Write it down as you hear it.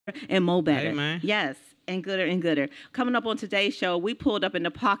and more better. Hey, man. Yes, and gooder and gooder. Coming up on today's show, we pulled up in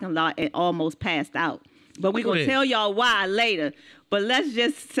the parking lot and almost passed out. But we're going to tell y'all why later. But let's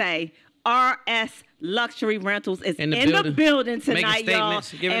just say RS Luxury Rentals is in the building tonight, y'all.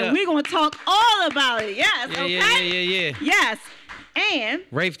 And we're going to talk all about it. Yes, yeah. Yes. And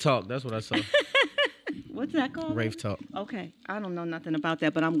Rave Talk, that's what I saw. What's that called? Rave Talk. Okay. I don't know nothing about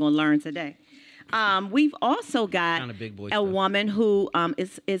that, but I'm going to learn today. We've also got a woman who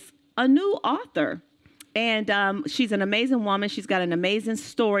is a new author. And she's an amazing woman. She's got an amazing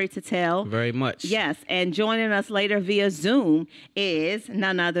story to tell. Very much. Yes. And joining us later via Zoom is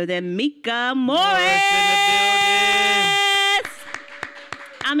none other than Mka Morris. In the building.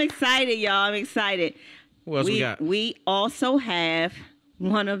 I'm excited, y'all. I'm excited. What else we got? We also have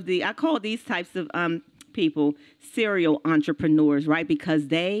one of the, I call these types of people serial entrepreneurs, right? Because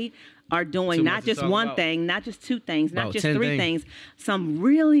they are doing not just one thing, not just two things, not just three things, some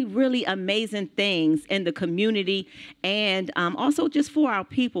really, really amazing things in the community and also just for our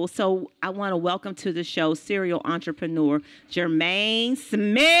people. So I want to welcome to the show serial entrepreneur Jermaine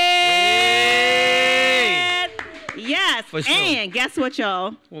Smith. Hey! Yes. For sure. And guess what,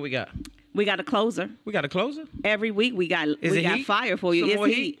 y'all? What we got? We got a closer. We got a closer? Every week we got fire for you. Some more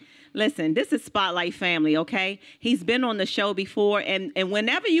heat? Listen, this is Spotlight Family, okay? He's been on the show before, and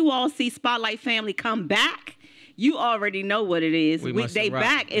whenever you all see Spotlight Family come back, you already know what it is. They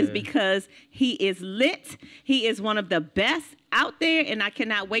back is because he is lit. He is one of the best out there, and I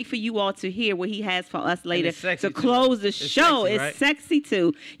cannot wait for you all to hear what he has for us later to close the show. Sexy, it's sexy,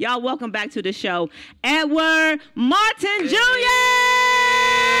 too. Y'all, welcome back to the show. Edward Martin Jr.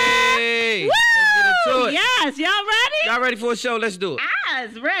 Hey! Woo! Let's get into it. Yes, y'all ready? Y'all ready for a show? Let's do it.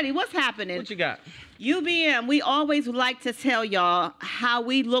 Yes, ready. What's happening? What you got? UBM, we always like to tell y'all how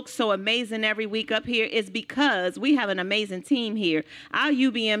we look so amazing every week up here is because we have an amazing team here. Our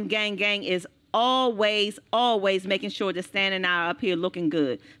UBM gang is always making sure the Stan and I are up here looking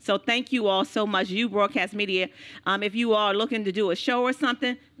good. So thank you all so much. You Broadcast Media, if you are looking to do a show or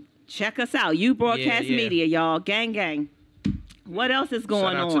something, check us out. You Broadcast Media, y'all. Gang. What else is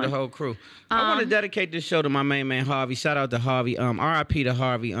going on? Shout out to the whole crew. I want to dedicate this show to my main man, Harvey. Shout out to Harvey. R.I.P. to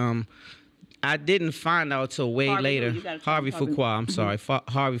Harvey. I didn't find out till way later. Harvey Fuqua. I'm sorry.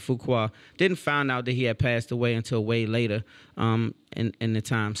 Harvey Fuqua. Didn't find out that he had passed away until way later in the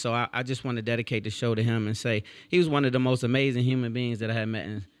time. So I just want to dedicate the show to him and say he was one of the most amazing human beings that I had met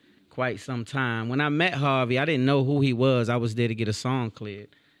in quite some time. When I met Harvey, I didn't know who he was. I was there to get a song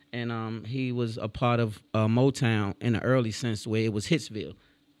cleared. And he was a part of Motown in the early sense where it was Hitsville.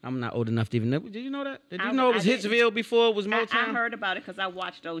 I'm not old enough to even know. Did you know that? Did you know it was Hitsville before it was Motown? I heard about it because I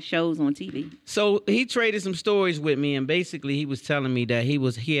watched those shows on TV. So he traded some stories with me, and basically he was telling me that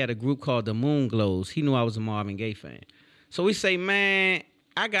he had a group called the Moon Glows. He knew I was a Marvin Gaye fan. So we say, man,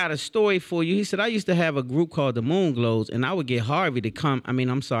 I got a story for you. He said, I used to have a group called the Moon Glows, and I would get Marvin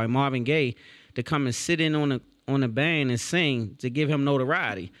Gaye to come and sit in on a band and sing to give him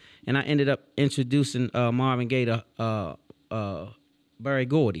notoriety. And I ended up introducing Marvin Gaye to Berry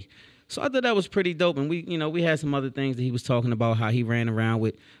Gordy. So I thought that was pretty dope. And we had some other things that he was talking about, how he ran around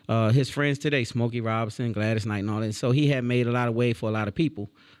with his friends today, Smokey Robinson, Gladys Knight, and all that. And so he had made a lot of way for a lot of people,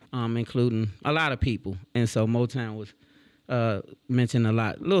 including a lot of people. And so Motown was mentioned a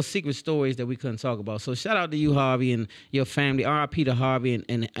lot. Little secret stories that we couldn't talk about. So shout out to you, Harvey, and your family. R.I.P. to Harvey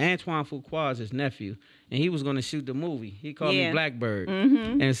and Antoine Fuqua is his nephew. And he was going to shoot the movie. He called me Blackbird.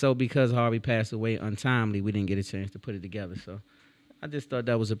 Mm-hmm. And so because Harvey passed away untimely, we didn't get a chance to put it together. So I just thought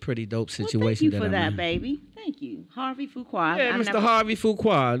that was a pretty dope situation. Well, thank you for that, baby. Thank you. Harvey Fuqua. Yeah, Mr. Harvey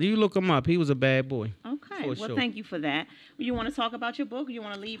Fuqua. You look him up. He was a bad boy. Okay. Well, sure. Thank you for that. You want to talk about your book? Or you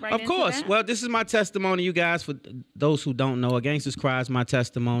want to lead right into that? Of course. Well, this is my testimony, you guys. For those who don't know, A Gangster's Cry is my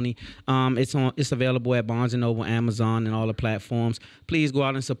testimony. It's available at Barnes & Noble, Amazon, and all the platforms. Please go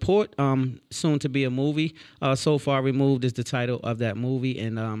out and support. Soon to be a movie. So Far Removed is the title of that movie,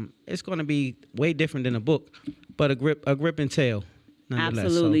 and it's going to be way different than a book, but a gripping tale.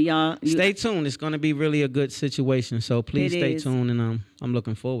 Absolutely, so y'all. Stay tuned. It's going to be really a good situation. So please stay tuned, and I'm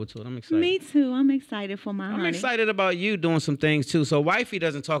looking forward to it. I'm excited. Me too. I'm excited for my honey. I'm excited about you doing some things too. So Wifey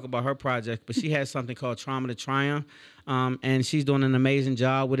doesn't talk about her project, but she has something called Trauma to Triumph, and she's doing an amazing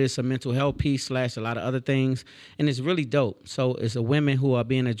job with it. It's a mental health piece / a lot of other things, and it's really dope. So it's a women who are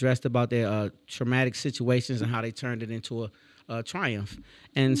being addressed about their traumatic situations and how they turned it into a triumph.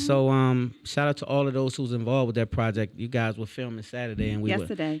 And so shout out to all of those who's involved with that project. You guys were filming Saturday and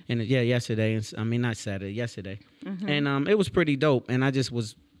yesterday. Yesterday. And I mean, not Saturday, yesterday. Mm-hmm. And it was pretty dope. And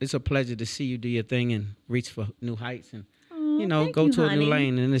it's a pleasure to see you do your thing and reach for new heights and go to a new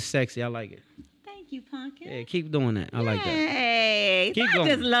lane. And it's sexy. I like it. Thank you, Pumpkin. Yeah, keep doing that. I like that. Hey, face. Keep I going.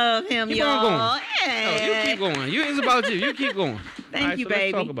 just love him, Keep y'all. on going. Yeah. No, you keep going. You, it's about you. You keep going. Thank you, so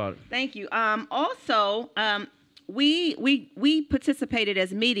baby. Let's talk about it. Thank you. Also, we participated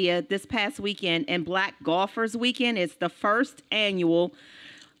as media this past weekend in Black Golfers Weekend. It's the first annual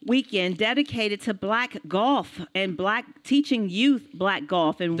weekend dedicated to black golf and teaching youth black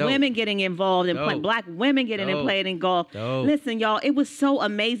golf and women getting involved and black women getting and playing in golf. Listen, y'all, it was so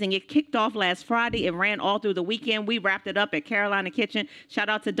amazing. It kicked off last Friday. It ran all through the weekend. We wrapped it up at Carolina Kitchen. Shout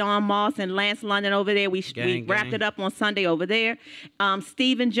out to Dawn Moss and Lance London over there. We wrapped it up on Sunday over there.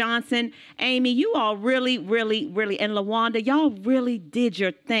 Stephen Johnson, Amy, you all really, and LaWanda, y'all really did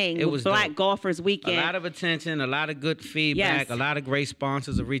your thing with Black Golfers Weekend. A lot of attention, a lot of good feedback, a lot of great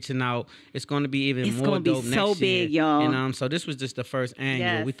sponsors reaching out. It's going to be even more dope next year. It's going to be so big, y'all. And so this was just the first annual.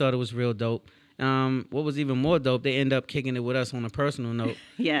 Yes. We thought it was real dope. What was even more dope, they end up kicking it with us on a personal note.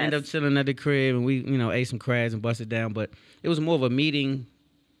 Yes. End up chilling at the crib and we, ate some crabs and busted down. But it was more of a meeting.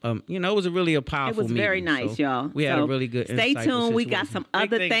 It was really a powerful meeting. It was very nice, y'all. We had a really good stay tuned. Situation. We got some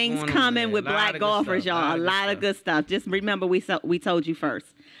other things coming with black golfers, y'all. A lot of good stuff. Just remember we told you first.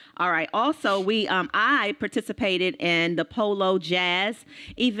 All right. Also, I participated in the Polo Jazz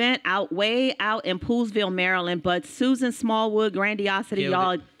event way out in Poolsville, Maryland. But Susan Smallwood, Grandiosity,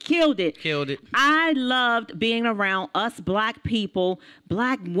 y'all killed it. I loved being around us black people,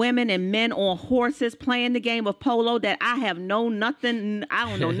 black women and men on horses playing the game of polo that I don't know nothing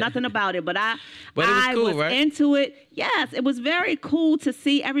about it, but I was right? into it. Yes, it was very cool to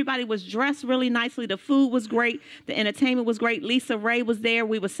see. Everybody was dressed really nicely. The food was great. The entertainment was great. Lisa Ray was there.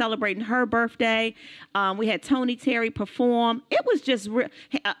 We were celebrating her birthday. We had Tony Terry perform. It was just,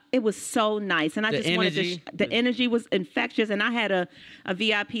 it was so nice. And I just wanted to, the energy was infectious. And I had a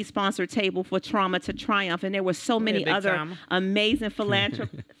VIP sponsored table for Trauma to Triumph. And there were so many other amazing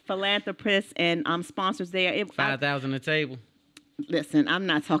philanthropists and sponsors there. 5,000 a table. Listen, I'm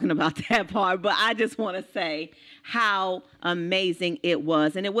not talking about that part, but I just want to say how amazing it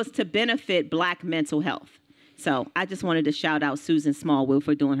was. And it was to benefit black mental health. So I just wanted to shout out Susan Smallwood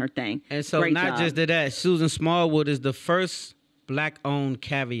for doing her thing. And so Great not job. just that, Susan Smallwood is the first black-owned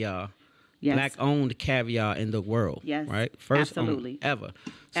caviar. Yes. Black-owned caviar in the world. Yes. Right? First absolutely. Ever.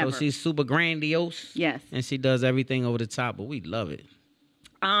 So she's super grandiose. Yes. And she does everything over the top, but we love it.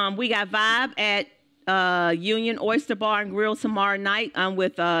 We got Vibe at Union Oyster Bar and Grill tomorrow night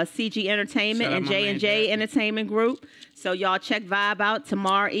with CG Entertainment and J&J Entertainment Group. So y'all check Vibe out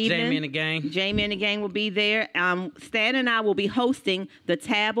tomorrow evening. Jamie and the gang. Jamie and the gang will be there. Stan and I will be hosting the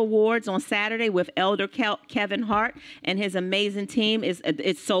Tab Awards on Saturday with Elder Kevin Hart and his amazing team.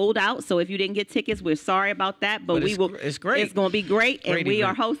 It's sold out, so if you didn't get tickets, we're sorry about that. But we will. It's great. It's going to be great, and we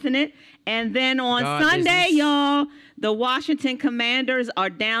are hosting it. And then on Sunday, y'all, the Washington Commanders are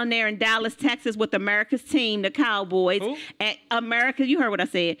down there in Dallas, Texas with America's team, the Cowboys. Who? And America, you heard what I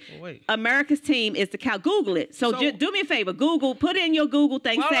said. Oh, wait. America's team is the Cow. Google it. So just do me a favor. Google, put in your Google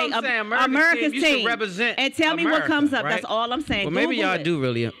thing, say America's team. Represent and tell me what comes up. Right? That's all I'm saying. Well, maybe Google y'all do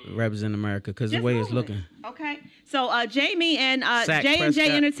really represent America because the way it's looking. Okay. So Jamie and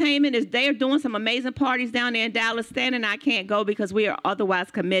J&J Entertainment they're doing some amazing parties down there in Dallas. Stan and I can't go because we are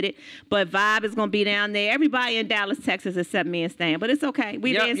otherwise committed. But Vibe is going to be down there. Everybody in Dallas, Texas, except me and Stan. But it's okay.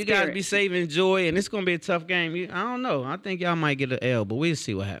 We there in you spirit. guys be safe and enjoy, and it's going to be a tough game. I don't know. I think y'all might get an L, but we'll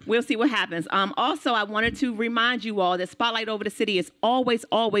see what happens. We'll see what happens. Also, I wanted to remind you all that Spotlight Over the City is always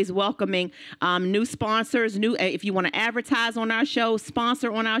welcoming new sponsors. If you want to advertise on our show,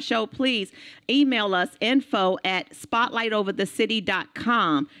 sponsor on our show, please email us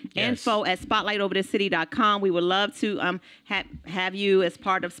info@spotlightoverthecity.com. Yes. info@spotlightoverthecity.com. We would love to have you as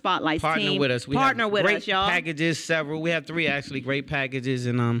part of Spotlight's Partner team. with us. We Partner have with great us, y'all. Packages, several. We have 3 actually great packages,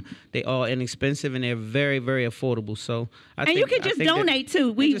 and they all inexpensive and they're very, very affordable. So you can just donate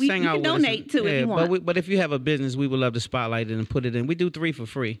too. You can donate too if you want. But if you have a business, we would love to spotlight it and put it in. We do 3 for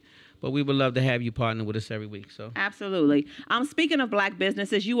free. But we would love to have you partner with us every week. So absolutely. Speaking of black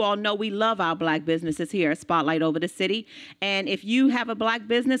businesses, you all know we love our black businesses here at Spotlight Over the City. And if you have a black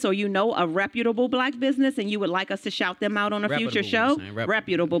business or you know a reputable black business and you would like us to shout them out on a future show,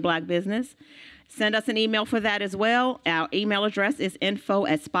 reputable black business, send us an email for that as well. Our email address is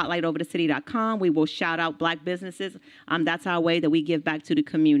info@spotlightoverthecity.com. We will shout out black businesses. That's our way that we give back to the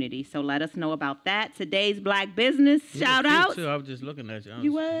community. So let us know about that. Today's black business shout out. I was just looking at you.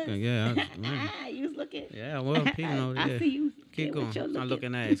 You was? Yeah. You was looking. Yeah, well, peeping over there. I see you. Keep going. I'm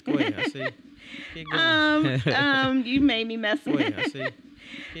looking at it. Go ahead. I see. Keep going. You made me mess up. Go ahead. I see.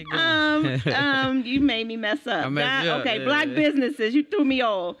 Keep going. You made me mess up. Okay, yeah, black businesses. You threw me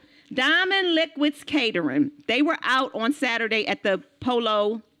off. Diamond Liquids Catering. They were out on Saturday at the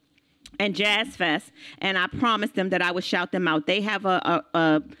Polo and Jazz Fest, and I promised them that I would shout them out. They have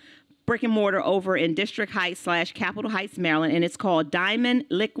a brick and mortar over in District Heights / Capitol Heights, Maryland, and it's called Diamond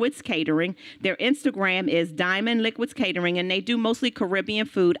Liquids Catering. Their Instagram is Diamond Liquids Catering, and they do mostly Caribbean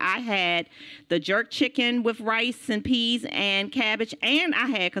food. I had the jerk chicken with rice and peas and cabbage, and I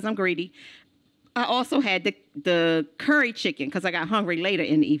had, because I'm greedy, I also had the curry chicken because I got hungry later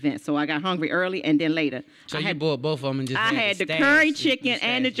in the event. So I got hungry early and then later. So you bought both of them and just I had the curry chicken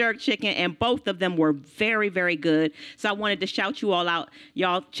and the jerk chicken, and both of them were very, very good. So I wanted to shout you all out.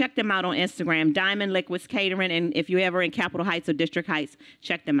 Y'all check them out on Instagram, Diamond Liquids Catering. And if you're ever in Capitol Heights or District Heights,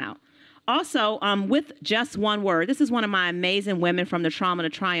 check them out. Also, with Just One Word, this is one of my amazing women from the Trauma to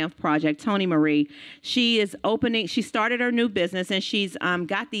Triumph Project, Tony Marie. She started her new business, and she's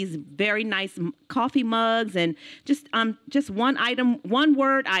got these very nice coffee mugs and just one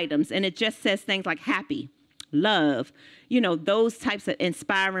word items, and it just says things like happy, love, those types of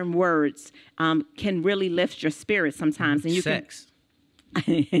inspiring words can really lift your spirit sometimes. And you sex.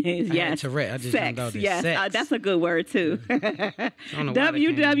 Yes. I just sex. Yes. Sex. That's a good word too.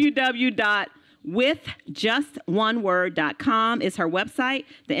 www.withjustoneword.com is her website.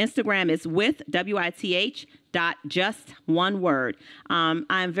 The Instagram is with.just1word.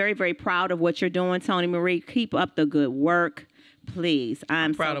 I'm very, very proud of what you're doing, Tony Marie. Keep up the good work. Please.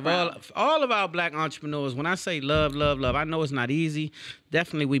 I'm proud of all of our black entrepreneurs. When I say love, love, love, I know it's not easy.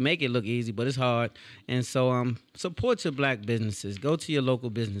 Definitely we make it look easy, but it's hard. And so support your black businesses. Go to your local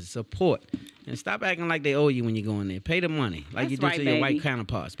business. Support. And stop acting like they owe you when you go in there. Pay the money like you do to your white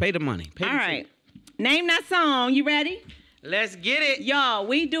counterparts. Pay the money. All right. Name that song. You ready? Let's get it. Y'all,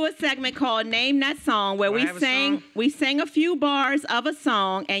 we do a segment called Name That Song where we sing a few bars of a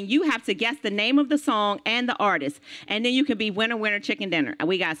song, and you have to guess the name of the song and the artist. And then you can be winner, chicken dinner. And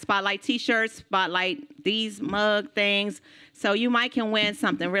we got Spotlight t-shirts, Spotlight these mug things. So you can win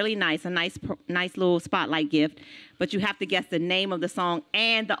something really nice, a nice little Spotlight gift. But you have to guess the name of the song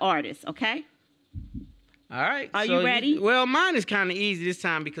and the artist, okay? All right. Are you ready? Well, mine is kind of easy this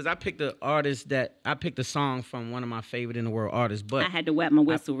time because I picked a song from one of my favorite in the world artists. But I had to wet my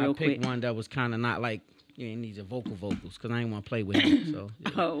whistle real quick. I picked one that was kind of not like, it needs a vocals because I ain't want to play with him. So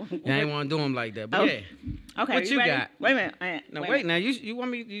I ain't want to do him like that. But yeah. Okay. What you got? Wait a minute. Wait. Now you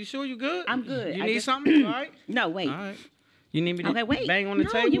want me? You sure you good? I'm good. You need something? All right. No, wait. All right. You need me to wait. bang on the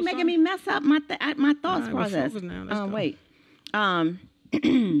table? No, you're making me mess up my thoughts process. Focus now. Let's go. Wait.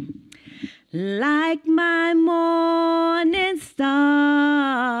 Like my morning star,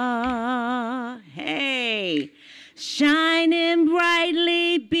 hey, shining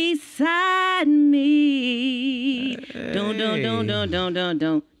brightly beside me. Hey. Don't.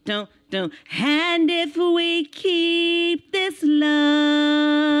 And if we keep this love,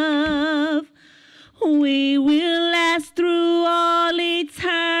 we will last through all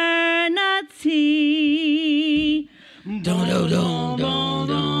eternity.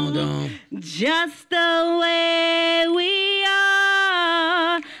 Just the way we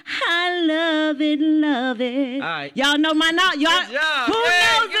are. I love it. All right. Y'all know my note. Y'all, who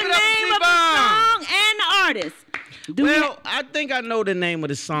knows the name of the song and the artist? I think I know the name of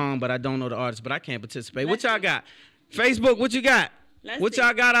the song, but I don't know the artist, but I can't participate. What y'all got? Facebook, what you got? What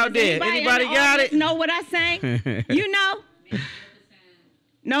y'all got out there? Anybody got it? Know what I sang? You know?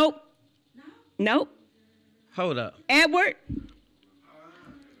 Nope. Hold up. Edward?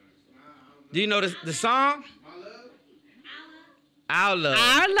 Do you know the song? Our Love.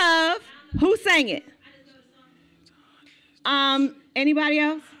 Our Love. Who sang it? Anybody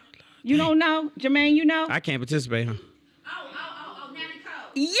else? You don't know? Jermaine, you know? I can't participate, huh? Oh, Natalie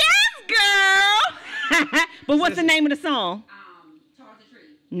Cole. Yes, girl! But what's the name of the song? Towards the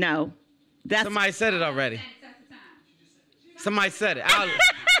Tree. No. Somebody said it already. Somebody said it.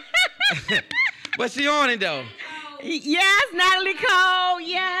 But she on it, though. Yes, Natalie Cole.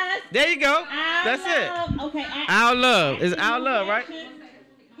 Yes. There you go. That's it. Okay. Our Love. It's Our Love, right?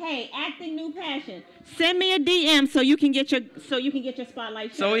 Hey, acting new passion. Send me a DM so you can get your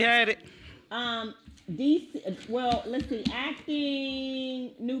spotlight. So we had it. Let's see.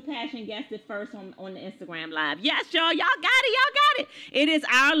 Acting new passion guessed it first on the Instagram live. Yes, y'all got it. It is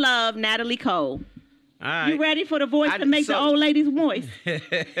Our Love, Natalie Cole. All right. You ready for the voice to make the old lady's voice? Don't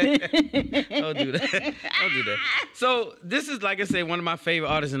do that. So this is, like I said, one of my favorite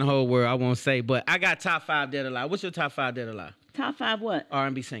artists in the whole world. I won't say, but I got top 5 dead or alive. What's your top 5 dead or alive? Top 5 what?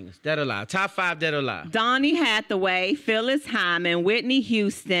 R&B singers, dead or alive. Top 5 dead or alive. Donny Hathaway, Phyllis Hyman, Whitney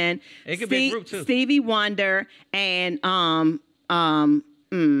Houston. It could be a group too. Stevie Wonder and one more.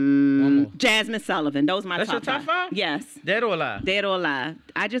 Jasmine Sullivan. Those are my That's top 5. your top 5? Yes. Dead or alive? Dead or alive.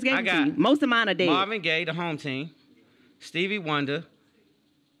 I just gave it to got you. Most of mine are dead. Marvin Gaye, the home team. Stevie Wonder.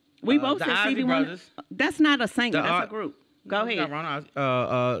 We both the said Ozzy Stevie Wonder. Brothers. That's not a singer. The That's a group. Go ahead.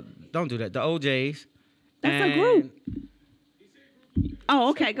 Don't do that. The OJs. That's a group. Oh,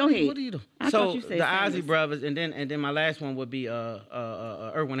 okay. Go ahead. What do you do? I thought you said the Ozzy singers. Brothers, and then my last one would be Earth,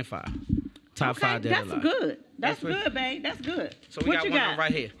 Wind and Fire. Top Okay, 5 dead that's alive. good. That's That's what- good, babe. That's good. So we what got you one got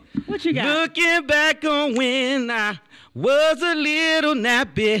right here. What you got? Looking back on when I was a little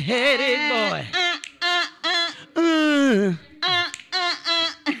nappy-headed boy.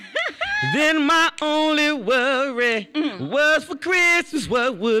 Then my only worry was for Christmas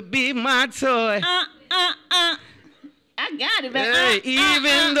what would be my toy. I got it, baby. Hey,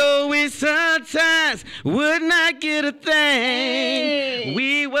 even though we sometimes would not get a thing, Hey.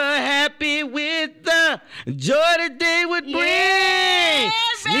 we were happy with the joy that they would bring. Yeah,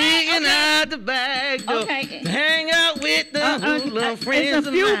 Sneaking okay. out the back door Okay. to hang out with the hoodlum friends It's a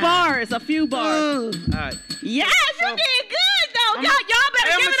of few mine. bars. A few bars. All right. Yes, you So- did good though. I'm- Y'all Hey,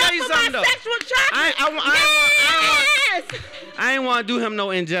 better I'ma give it tell up you for my something, though. sexual attraction. I Yes. ain't want to do him no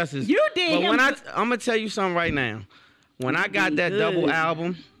injustice. You did But him when good. I'm gonna tell you something right now. When I got did that good. double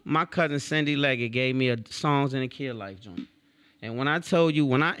album, my cousin Cindy Leggett gave me a Songs in a Kid Life joint. And when I told you,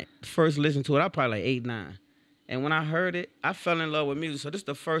 when I first listened to it, I was probably like 8, 9. And when I heard it, I fell in love with music. So this is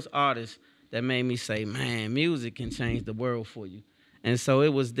the first artist that made me say, man, music can change the world for you. And so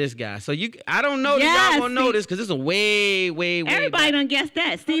it was this guy. So I don't know that Yes, y'all gonna know this because it's a way Everybody back. done guessed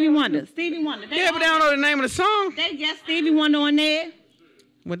that. Stevie Wonder. Stevie Wonder. Yeah, but they don't know the name of the song. They guessed Stevie Wonder on there.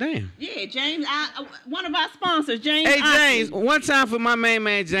 Well, damn. Yeah, James. One of our sponsors, James. Hey, Oxley. James, one time for my main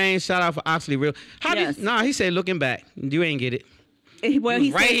man, James. Shout out for Oxley Real. Yes. He said looking back. You ain't get it. Well, He he was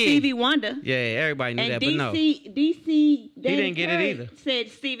said right here. Stevie Wonder. Yeah, everybody knew And that, but no. DC, He didn't get it either. Said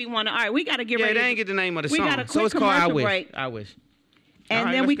Stevie Wonder. All right, we got to get Yeah, ready. they ain't get the name of the We song. got a So quick it's called I commercial Wish. break. I Wish. And All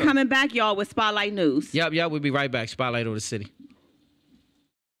right, then we let's go. coming back, y'all, with Spotlight News. Yep, we'll be right back. Spotlight over the city.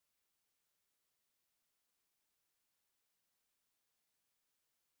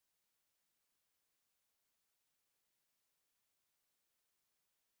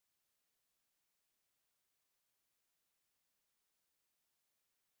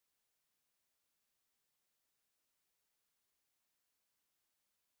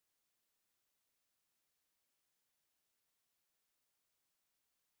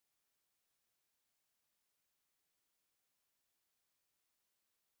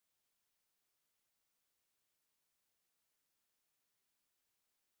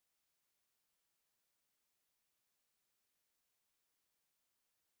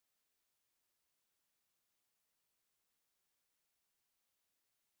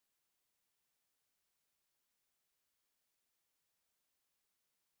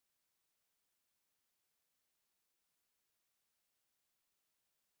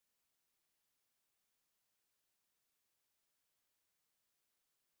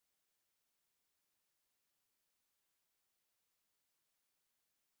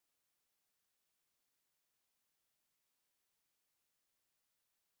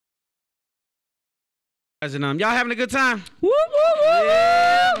 And y'all having a good time? Woo, woo, woo,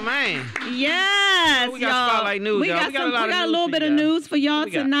 Yeah, woo. man. Yes, We got y'all. Spotlight News, We y'all. got, We got some, a lot we of got a news little for bit of y'all. news for y'all What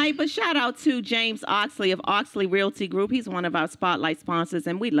we got? tonight. But shout out to James Oxley of Oxley Realty Group. He's one of our Spotlight sponsors,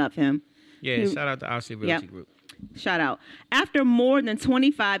 and we love him. Yeah, shout out to Oxley Realty Group. Shout out. After more than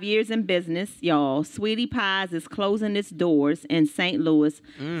 25 years in business, y'all, Sweetie Pies is closing its doors in St. Louis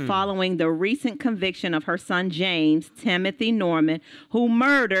following the recent conviction of her son James Timothy Norman, who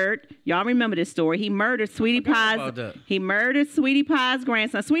murdered, y'all remember this story, he murdered Sweetie forgot Pie's, about that. he murdered Sweetie Pie's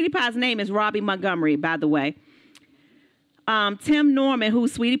grandson. Sweetie Pie's name is Robbie Montgomery, by the way. Tim Norman,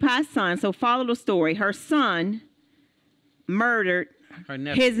 who's Sweetie Pie's son, so follow the story. Her son murdered Her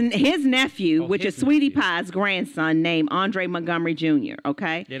nephew. his nephew, Oh, which his is Sweetie nephew. Pie's grandson, named Andre Montgomery Jr.,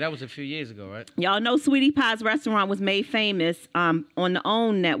 okay? Yeah, that was a few years ago, right? Y'all know Sweetie Pie's restaurant was made famous on the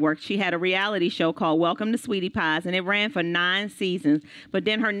OWN network. She had a reality show called Welcome to Sweetie Pie's, and it ran for 9 seasons. But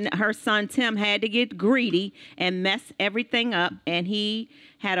then her son Tim had to get greedy and mess everything up, and he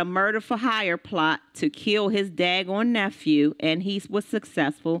had a murder for hire plot to kill his daggone nephew, and he was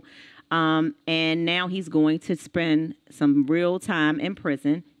successful. And now he's going to spend some real time in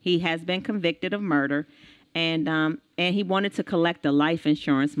prison. He has been convicted of murder, and he wanted to collect the life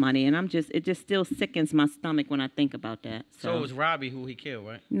insurance money. And it just still sickens my stomach when I think about that. So it was Robbie who he killed,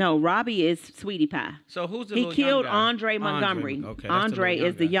 right? No, Robbie is Sweetie Pie. So who's the He little young killed guy? Andre Montgomery. Okay, that's the Andre little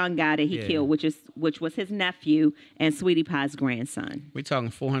is the guy. young guy that he Yeah. killed, which was his nephew and Sweetie Pie's grandson. We talking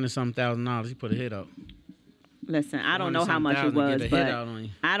 $400-something thousand. He put a hit up. Listen, I don't know how much it was, but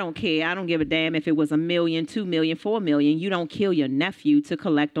I don't care. I don't give a damn if it was $1 million, $2 million, $4 million. You don't kill your nephew to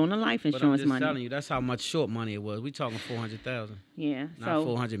collect on the life insurance money. But I'm just telling you, that's how much short money it was. We talking 400,000. Yeah, not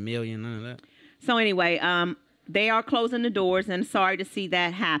 400 million, none of that. So anyway, they are closing the doors, and sorry to see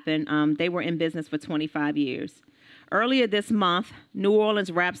that happen. They were in business for 25 years. Earlier this month, New Orleans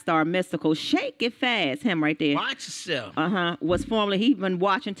rap star Mystikal, shake it fast, him right there. Watch yourself. Was formerly, he'd been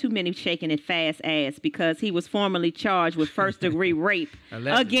watching too many shaking it fast ass because he was formerly charged with first-degree rape.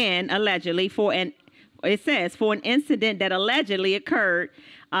 Allegedly, for an incident that allegedly occurred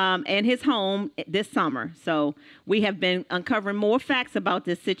in his home this summer. So we have been uncovering more facts about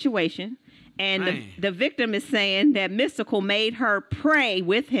this situation. And the victim is saying that Mystikal made her pray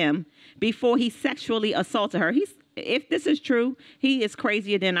with him before he sexually assaulted her. If this is true, he is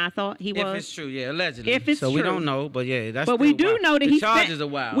crazier than I thought he was. If it's true, yeah, allegedly. If it's true. We don't know, but yeah, that's. But we do know that the charges are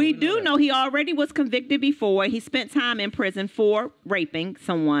wild. We do know he already was convicted before. He spent time in prison for raping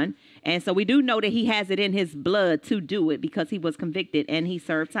someone. And so we do know that he has it in his blood to do it because he was convicted and he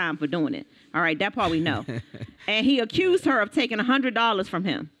served time for doing it. All right, that part we know. And he accused her of taking $100 from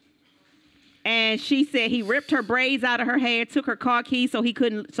him. And she said he ripped her braids out of her hair, took her car keys so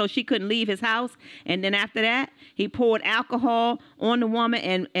she couldn't leave his house. And then after that, he poured alcohol on the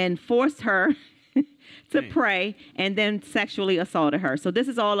woman and forced her to pray and then sexually assaulted her. So this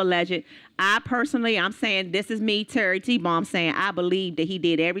is all alleged. I'm saying, this is me, Terry T-Bomb, saying I believe that he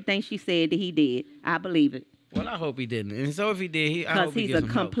did everything she said that he did. I believe it. Well, I hope he didn't. And so if he did, because he's a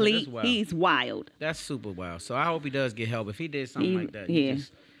complete, he's wild. That's super wild. So I hope he does get help. If he did something like that,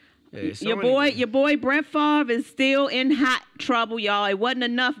 your boy Brett Favre is still in hot trouble, y'all. It wasn't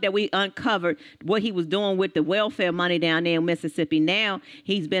enough that we uncovered what he was doing with the welfare money down there in Mississippi. Now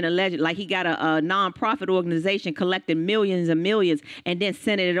he's been alleged, like he got a non-profit organization collecting millions and millions and then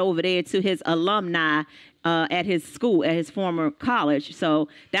sending it over there to his alumni at his school, at his former college. So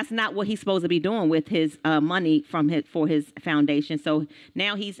that's not what he's supposed to be doing with his money for his foundation. So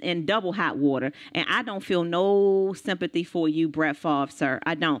now he's in double hot water. And I don't feel no sympathy for you, Brett Favre, sir.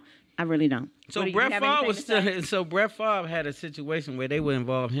 I don't. I really don't. So Brett Favre had a situation where they would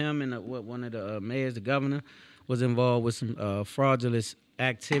involve him and one of the mayors, the governor, was involved with some fraudulent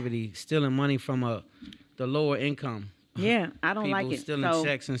activity, stealing money from the lower income. Yeah, I don't like it. Stealing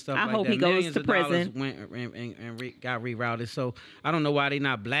checks and stuff like that. I hope he goes to prison. Went and got rerouted. So I don't know why they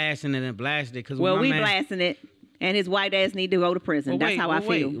not blasting it and blasting it. Well, we blasting it. And his white ass need to go to prison. That's how I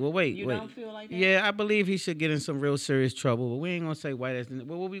feel. You don't feel like that? Yeah, I believe he should get in some real serious trouble. But we ain't gonna say white ass. But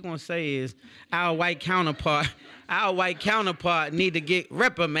what we gonna say is our white counterpart need to get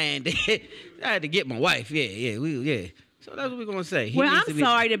reprimanded. I had to get my wife. Yeah. So that's what we're gonna say. I'm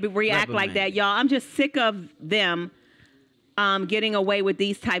sorry to react like that, y'all. I'm just sick of them getting away with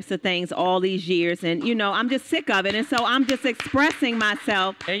these types of things all these years, and I'm just sick of it. And so I'm just expressing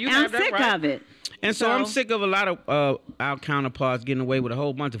myself. And I'm sick of it. And so I'm sick of a lot of our counterparts getting away with a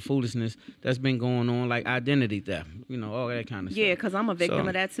whole bunch of foolishness that's been going on, like identity theft, all that kind of stuff. Yeah, because I'm a victim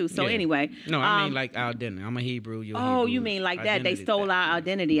of that too. So anyway. No, I mean like our identity. I'm a Hebrew. You're Hebrew. Oh, you mean like that? They stole our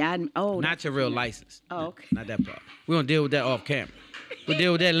identity. Not your real license. Oh, okay. Not that part. We're going to deal with that off camera. We'll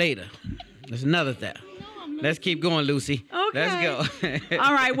deal with that later. That's another thing. Let's keep going, Lucy. Okay. Let's go.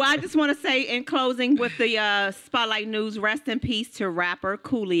 All right. Well, I just want to say in closing with the Spotlight News, rest in peace to rapper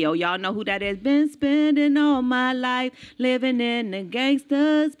Coolio. Y'all know who that is. Been spending all my life living in the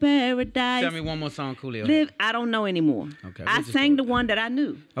gangster's paradise. Tell me one more song, Coolio. I don't know anymore. Okay. I sang the one that I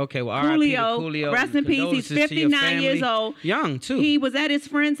knew. Okay. Well, Coolio, rest in peace. He's 59 years old. Young, too. He was at his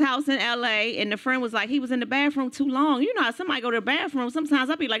friend's house in L.A., and the friend was like, he was in the bathroom too long. You know how somebody go to the bathroom.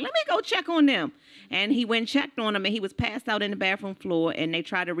 Sometimes I'll be like, let me go check on them. And he went and checked on him, and he was passed out in the bathroom floor, and they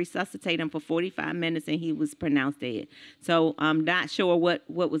tried to resuscitate him for 45 minutes, and he was pronounced dead. So I'm not sure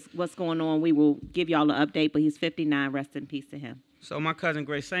what's going on. We will give y'all an update, but he's 59. Rest in peace to him. So my cousin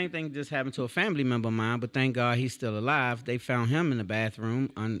Grace, same thing just happened to a family member of mine, but thank God he's still alive. They found him in the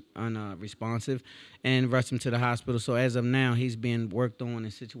bathroom, unresponsive, and rushed him to the hospital. So as of now, he's being worked on.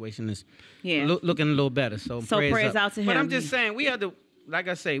 His situation is looking a little better. So prayers out to him. But I'm just saying, we have to... Like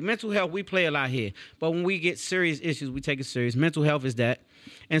I say, mental health, we play a lot here. But when we get serious issues, we take it serious. Mental health is that.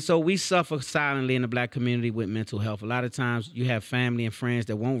 And so we suffer silently in the black community with mental health. A lot of times you have family and friends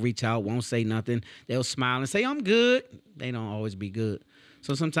that won't reach out, won't say nothing. They'll smile and say, I'm good. They don't always be good.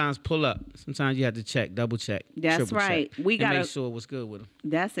 So sometimes pull up. Sometimes you have to check, double check. That's right. We got to make sure what's good with them.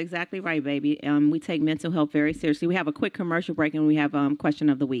 That's exactly right, baby. We take mental health very seriously. We have a quick commercial break, and we have question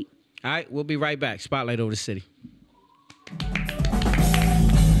of the week. All right, we'll be right back. Spotlight over the city.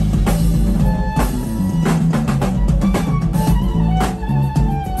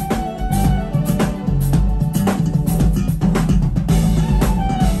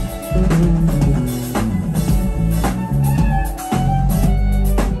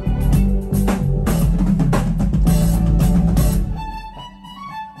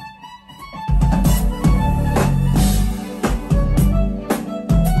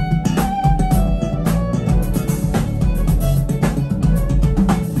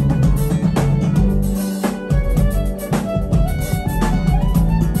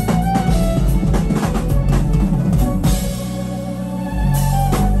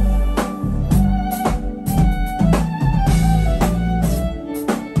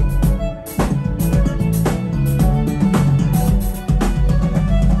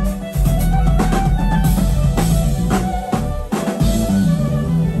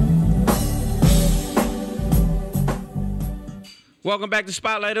 Welcome back to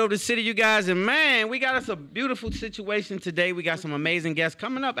Spotlight Over the City, you guys. And man, we got us a beautiful situation today. We got some amazing guests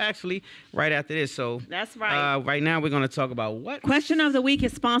coming up actually right after this. So that's right. Right now we're going to talk about what? Question of the Week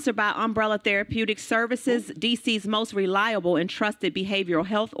is sponsored by Umbrella Therapeutic Services, DC's most reliable and trusted behavioral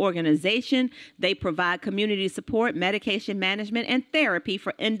health organization. They provide community support, medication management, and therapy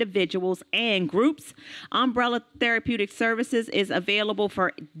for individuals and groups. Umbrella Therapeutic Services is available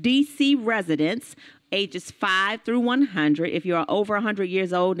for DC residents ages 5 through 100. If you're over 100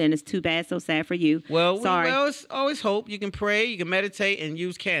 years old, then it's too bad, so sad for you. Well, sorry. Well, it's always hope. You can pray, you can meditate, and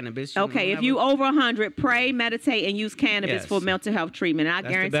use cannabis. Okay, if you over 100, pray, meditate, and use cannabis for mental health treatment. And I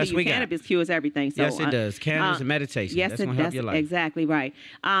guarantee you, cannabis cures everything. So, yes, it does. Cannabis and meditation. Yes, that's going to help your life. Exactly right.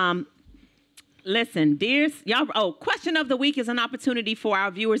 Listen, dears, y'all. Question of the Week is an opportunity for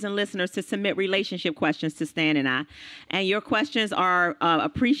our viewers and listeners to submit relationship questions to Stan and I. And your questions are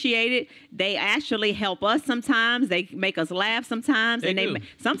appreciated. They actually help us sometimes. They make us laugh sometimes.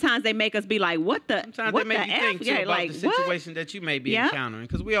 Sometimes they make us be like, what the? Sometimes what they make you think too, about the situation that you may be encountering.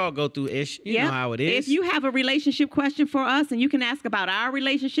 Because we all go through ish. You know how it is. If you have a relationship question for us and you can ask about our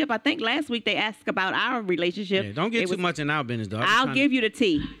relationship, I think last week they asked about our relationship. Yeah, don't get too much in our business, though. I'll give you the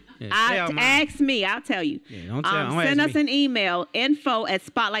tea. Yeah, ask me, I'll tell you. Yeah, don't tell, send us an email,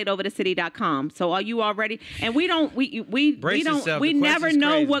 info@spotlightoverthecity.com. So are you all ready? And we never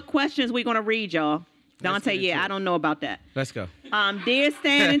know what questions we're gonna read, y'all. Dante, I don't know about that. Let's go. Dear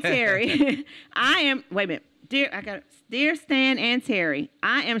Stan and Terry, Dear Stan and Terry,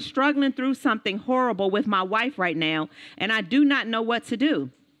 I am struggling through something horrible with my wife right now, and I do not know what to do.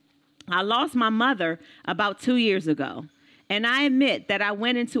 I lost my mother about 2 years ago. And I admit that I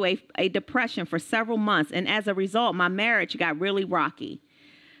went into a depression for several months, and as a result, my marriage got really rocky.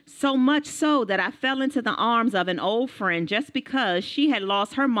 So much so that I fell into the arms of an old friend just because she had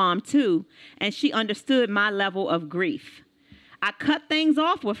lost her mom too, and she understood my level of grief. I cut things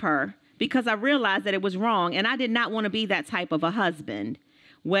off with her because I realized that it was wrong, and I did not want to be that type of a husband.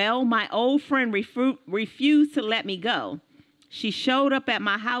 Well, my old friend refused to let me go. She showed up at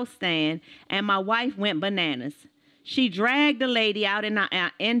my house stand, and my wife went bananas. She dragged the lady out in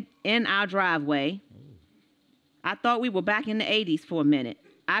our driveway. I thought we were back in the 80s for a minute.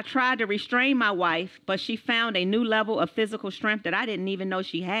 I tried to restrain my wife, but she found a new level of physical strength that I didn't even know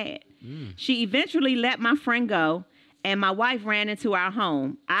she had. She eventually let my friend go, and my wife ran into our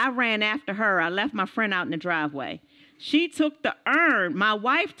home. I ran after her. I left my friend out in the driveway. She took the urn. My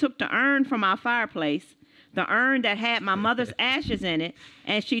wife took the urn from our fireplace, the urn that had my mother's ashes in it,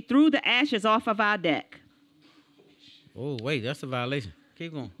 and she threw the ashes off of our deck. Oh, wait, that's a violation.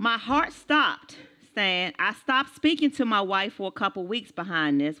 Keep going. My heart stopped, Stan. I stopped speaking to my wife for a couple weeks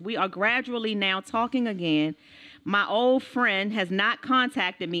behind this. We are gradually now talking again. My old friend has not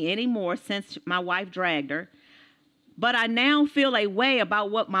contacted me anymore since my wife dragged her. But I now feel a way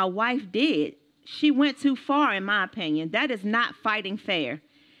about what my wife did. She went too far, in my opinion. That is not fighting fair.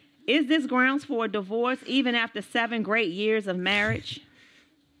 Is this grounds for a divorce even after 7 great years of marriage?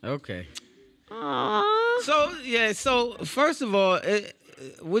 Okay. Aww. So first of all,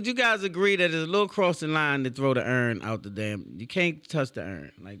 would you guys agree that it's a little crossing line to throw the urn out the damn? You can't touch the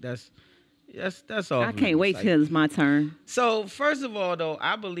urn. Like that's all. I can't wait till it's my turn. So first of all, though,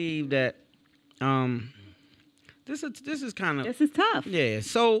 I believe that this is kind of tough. Yeah.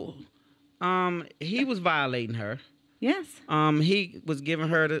 So he was violating her. Yes. He was giving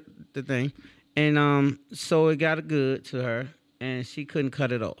her the thing, and so it got good to her, and she couldn't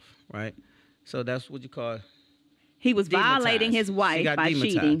cut it off. Right. So that's what you call it. He was violating his wife by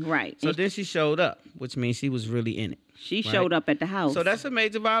cheating, right. So then she showed up, which means she was really in it. She showed up at the house. So that's a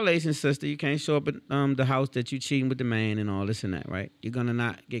major violation, sister. You can't show up at the house that you cheating with the man and all this and that, right? You're going to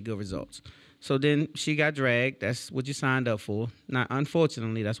not get good results. So then she got dragged. That's what you signed up for. Now,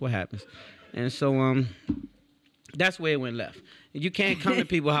 unfortunately, that's what happens. And so That's where it went left. You can't come to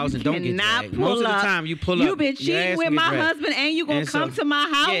people's house and don't get dragged. pull Most of the up. time, you pull up. You've been your ass cheating with will get my dragged. husband, and you gonna come to my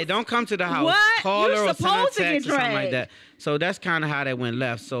house? Yeah, don't come to the house. What? Call You're her or send her a supposed to get text or something like dragged. that. So that's kind of how that went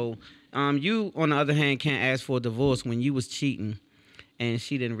left. So you, on the other hand, can't ask for a divorce when you was cheating and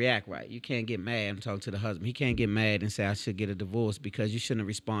she didn't react right. You can't get mad. I'm talking to the husband. He can't get mad and say, I should get a divorce because you shouldn't have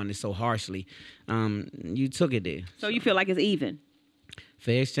responded so harshly. You took it there. So you feel like it's even?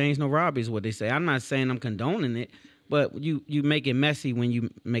 Fair exchange, no robbery is what they say. I'm not saying I'm condoning it, but you make it messy when you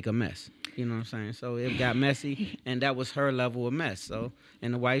make a mess. You know what I'm saying? So it got messy, and that was her level of mess. So,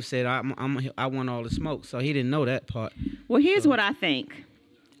 and the wife said, I want all the smoke. So he didn't know that part. Well, here's what I think.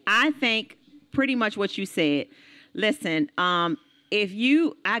 I think pretty much what you said. Listen, I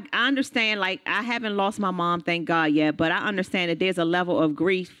understand, like, I haven't lost my mom, thank God, yet, but I understand that there's a level of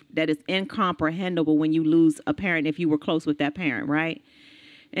grief that is incomprehensible when you lose a parent if you were close with that parent, right?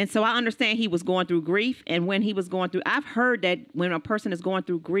 And so I understand he was going through grief, and when he was going through, I've heard that when a person is going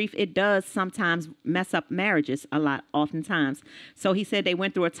through grief, it does sometimes mess up marriages a lot, oftentimes. So he said they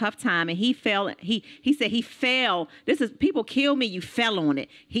went through a tough time, and he fell. He said he fell. This is, people kill me. You fell on it.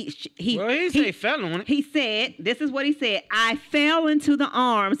 He didn't say fell on it. He said, this is what he said. I fell into the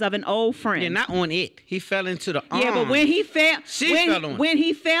arms of an old friend. Yeah, not on it. He fell into the arms. Yeah, but when he fell, fell on it. When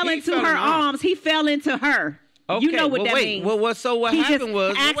he fell into her arms, he fell into her. Okay, you know what that means. So what happened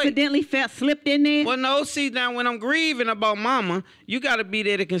was... He accidentally slipped in there? Well, no, see, now when I'm grieving about mama, you got to be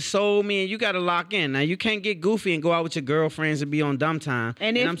there to console me, and you got to lock in. Now, you can't get goofy and go out with your girlfriends and be on dumb time.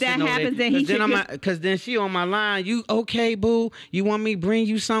 And if that happens, then he should... Because then she on my line, you, okay, boo? You want me to bring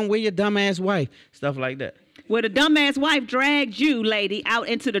you something with your dumbass wife? Stuff like that. Well, the dumbass wife dragged you, lady, out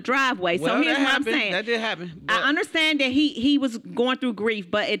into the driveway. Well, so here's what I'm saying. That did happen. I understand that he was going through grief,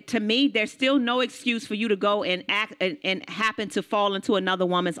 but to me, there's still no excuse for you to go and act and happen to fall into another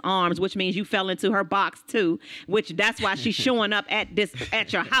woman's arms, which means you fell into her box too. Which that's why she's showing up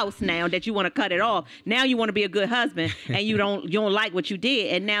at your house now that you want to cut it off. Now you want to be a good husband, and you don't like what you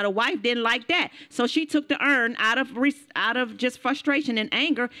did, and now the wife didn't like that, so she took the urn out of just frustration and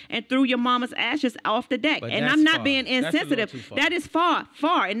anger and threw your mama's ashes off the deck. And I'm not being insensitive. That is far,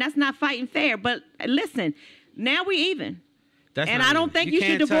 and that's not fighting fair. But listen, now we even. And I don't think you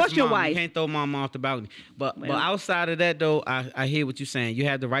should divorce your wife. You can't throw mama off the balcony. But outside of that, though, I hear what you're saying. You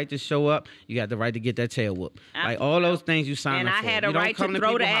have the right to show up. You got the right to get that tail whooped. Like all those things you signed up for. And I had a right to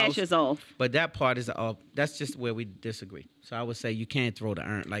throw the ashes off. But that part is that's just where we disagree. So I would say you can't throw the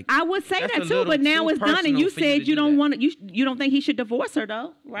urn. Like I would say that too, but now it's done, and you said you don't want you don't think he should divorce her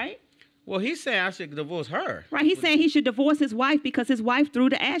though, right? Well, he's saying I should divorce her. Right, he's saying he should divorce his wife because his wife threw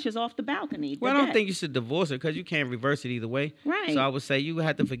the ashes off the balcony. Well, I don't think you should divorce her because you can't reverse it either way. Right. So I would say you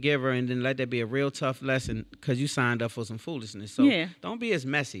have to forgive her and then let that be a real tough lesson because you signed up for some foolishness. So don't be as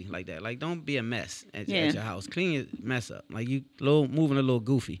messy like that. Like, don't be a mess at your house. Clean your mess up. Like, you moving a little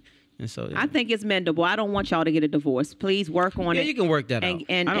goofy. And so, I think it's mendable. I don't want y'all to get a divorce. Please work on it. Yeah, you can work that out.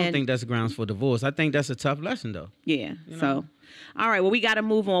 I don't think that's grounds for divorce. I think that's a tough lesson, though. Yeah. So, all right. Well, we got to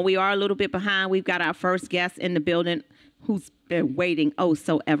move on. We are a little bit behind. We've got our first guest in the building who's been waiting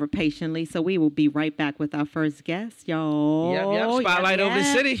so ever patiently. So we will be right back with our first guest, y'all. Yep. Spotlight over the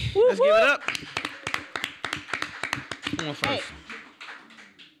city. Woo-hoo. Let's give it up. Come on first. Hey.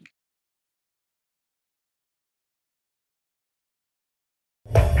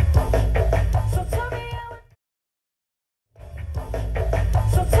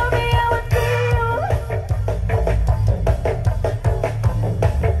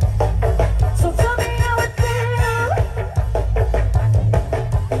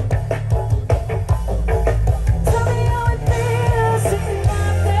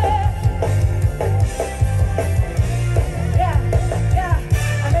 Yeah.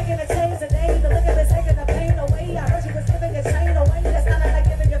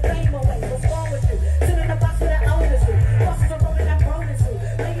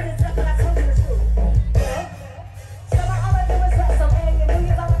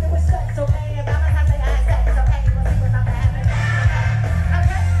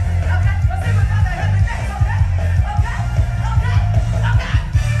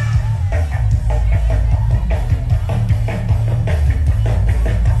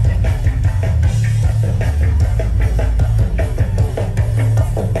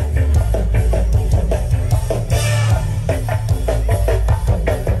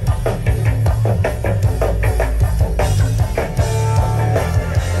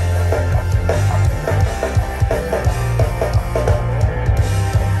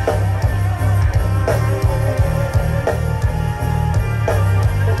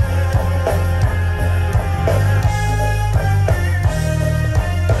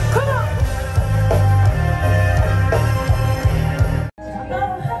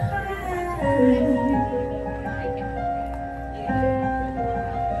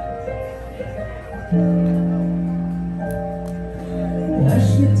 What's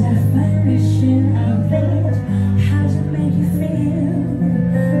your definition of it? How does it make you feel?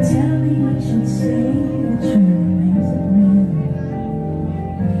 Tell me what you'd say. The truth makes it real.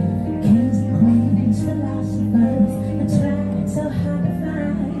 Kings and queens, philosophers, I tried so hard to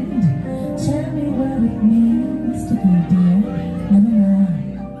find. Tell me what it means to be dear. Never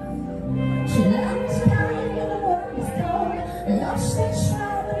mind. She loves kind and the world is cold. Love stays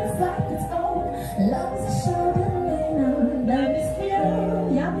strong when the fight gets old. Love is a shoulder to lean on. Love is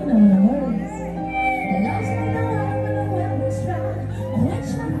fuel. Y'all be knowing the words. Love's like the water when the well is dry.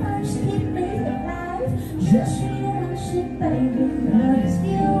 Quench my thirst, keep me alive. Just for you, shit, baby. Love is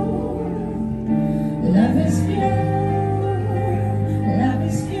fuel. Love is fuel. Love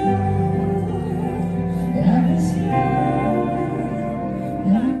is fuel. Love is fuel.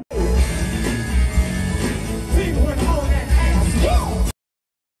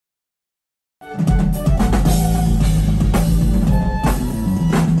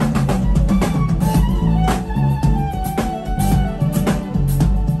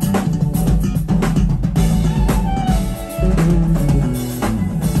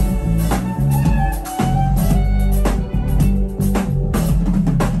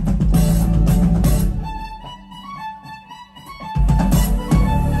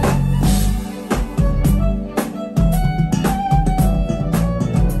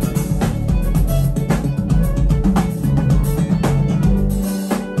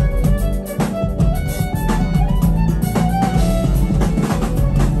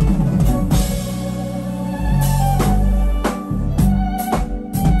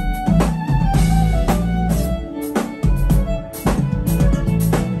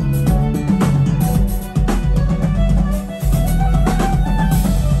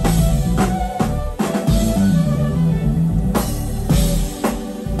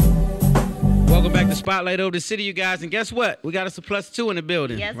 Spotlight over the city, you guys, and guess what? We got us a +2 in the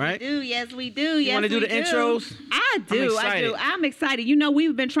building, yes, right? We do. Yes, we do. You want to do the intros? I do. I'm excited. You know,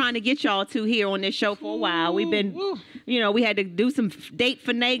 we've been trying to get y'all two here on this show for a while. We've been, you know, we had to do some date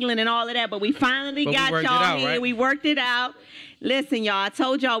finagling and all of that, but we finally got y'all here. Right? We worked it out. Listen, y'all, I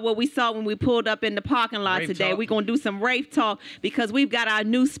told y'all what we saw when we pulled up in the parking lot today. We're going to do some rave talk because we've got our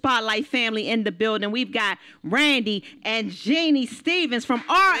new Spotlight family in the building. We've got Randy and Jeannie Stevens from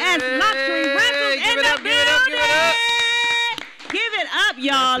RS Luxury Rentals in the building. Give it up,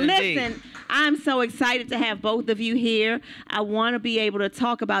 y'all. Listen, I'm so excited to have both of you here. I want to be able to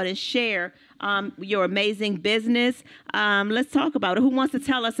talk about and share your amazing business. Let's talk about it. Who wants to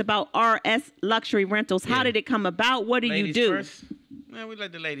tell us about RS Luxury Rentals? How did it come about? What do you do? First? Man, we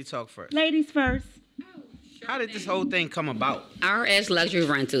let the lady talk first. Ladies first. How did this whole thing come about? RS Luxury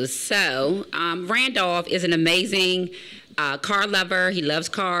Rentals. So, Randolph is an amazing car lover. He loves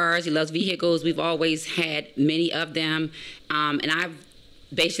cars. He loves vehicles. We've always had many of them. And I've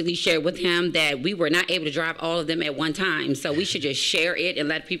basically shared with him that we were not able to drive all of them at one time. So we should just share it and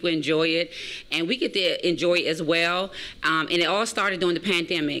let people enjoy it. And we get to enjoy it as well. And it all started during the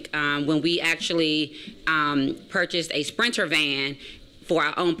pandemic when we actually purchased a Sprinter van for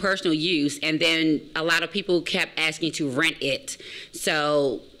our own personal use. And then a lot of people kept asking to rent it.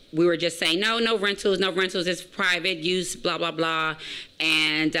 So we were just saying, no rentals, it's private use, blah, blah, blah.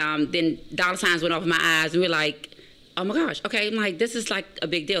 And then dollar signs went off in my eyes, and we were like, oh my gosh, okay, I'm like, this is like a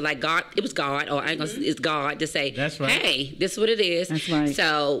big deal. Like God, it was God, or I guess it's God to say, that's right. Hey, this is what it is. That's right.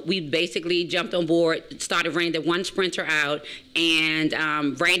 So we basically jumped on board, started renting that one Sprinter out, and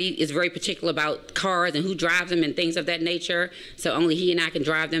Randy is very particular about cars and who drives them and things of that nature. So only he and I can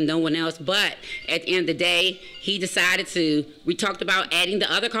drive them, no one else. But at the end of the day, he decided we talked about adding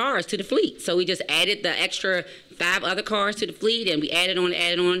the other cars to the fleet. So we just added the extra 5 other cars to the fleet, and we added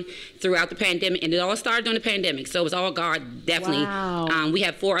on throughout the pandemic, and it all started during the pandemic. So it was all God, definitely. Wow. We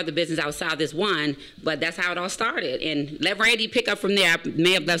have 4 other businesses outside this one, but that's how it all started. And let Randy pick up from there. I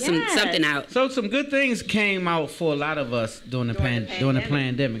may have left something out. So some good things came out for a lot of us during the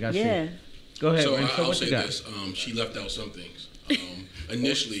pandemic. I see. Go ahead. So Randy. I'll say this: she left out some things.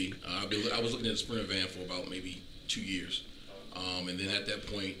 Initially, I was looking at a Sprinter van for about maybe 2 years, and then at that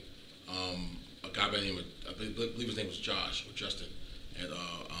point, a guy by the name of, I believe his name was Josh or Justin, at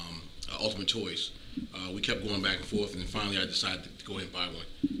Ultimate Toys. We kept going back and forth, and then finally I decided to go ahead and buy one.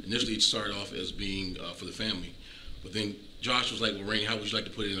 Initially, it started off as being for the family, but then Josh was like, "Well, Rain, how would you like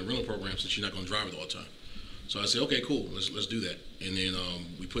to put it in a rental program since you're not going to drive it all the time?" So I said, "Okay, cool, let's do that." And then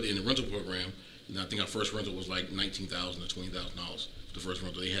we put it in the rental program, and I think our first rental was like $19,000 or $20,000 for the first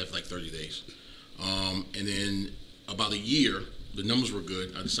rental. They had for like 30 days, and then about a year, the numbers were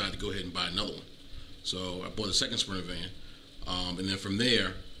good. I decided to go ahead and buy another one. So I bought a second Sprinter van, and then from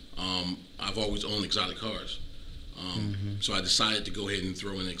there, I've always owned exotic cars. So I decided to go ahead and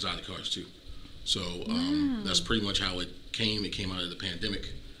throw in exotic cars too. So that's pretty much how it came. It came out of the pandemic,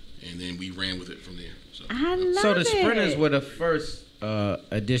 and then we ran with it from there. So, I love So the it. Sprinters were the first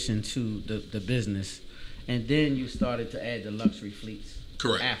addition to the business, and then you started to add the luxury fleets.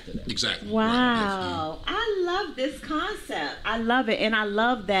 Correct. After that. Exactly. Wow. I love this concept. I love it. And I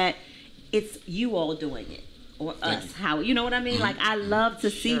love that it's you all doing it. Or Thank us. you. How, you know what I mean? Like, I love to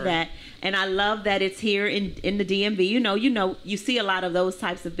see Sure. that. And I love that it's here in the DMV. You see a lot of those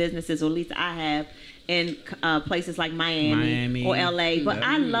types of businesses, or at least I have, in places like Miami or LA. But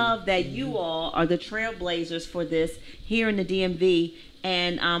I love that you all are the trailblazers for this here in the DMV.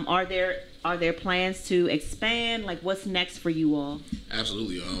 And are there plans to expand? Like, what's next for you all?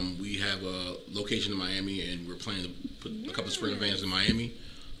 Absolutely. We have a location in Miami, and we're planning to put a couple of Sprinter vans in Miami,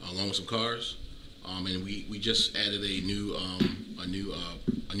 along with some cars. And we just added a new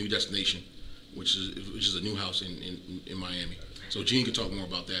destination, which is a new house in Miami. So Jeannie can talk more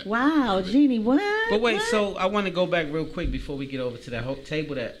about that. Wow, Jeannie, what? But wait, What? so I want to go back real quick before we get over to that whole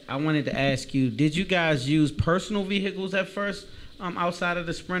table. That I wanted to ask you: did you guys use personal vehicles at first, outside of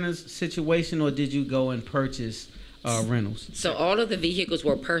the Sprinters situation, or did you go and purchase rentals? So all of the vehicles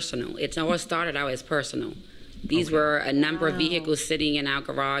were personal. It's all started out as personal. These were a number of vehicles sitting in our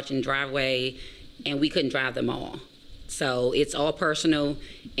garage and driveway, and we couldn't drive them all. So it's all personal,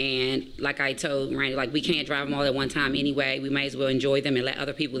 and like I told Randy, like, we can't drive them all at one time anyway. We may as well enjoy them and let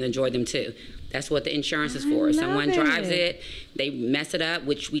other people enjoy them too. That's what the insurance is for. love Someone drives it. it, they mess it up,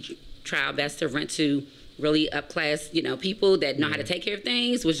 which we try our best to rent to really up-class, people that know how to take care of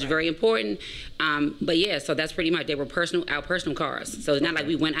things, which is very important. But yeah, so that's pretty much, they were our personal cars. So it's not like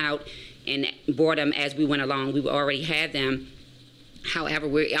we went out and bought them as we went along. We already had them. However,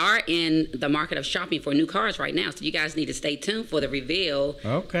 we are in the market of shopping for new cars right now, so you guys need to stay tuned for the reveal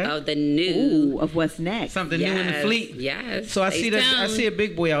of the new. Ooh, of what's next. Something new in the fleet. Yes. So I stay see that. I tuned. see a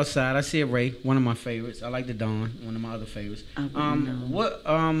big boy outside. I see a Ray, one of my favorites. I like the Dawn, one of my other favorites.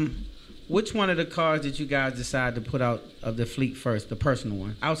 Which one of the cars did you guys decide to put out of the fleet first, the personal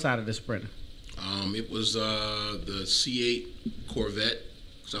one, outside of the Sprinter? It was the C8 Corvette,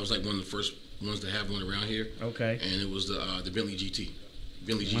 because I was like one of the first ones to have one around here. Okay. And it was the Bentley GT.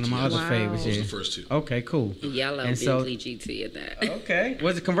 Bentley GT. One of my other favorites. Those Yeah. were the first two. Okay, cool. Yellow And so- Bentley GT at that. Okay.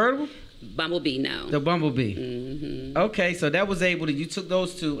 Was it convertible? Bumblebee, no. The Bumblebee. Okay, so that was able to, you took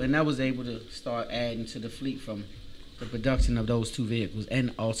those two, and that was able to start adding to the fleet from the production of those two vehicles,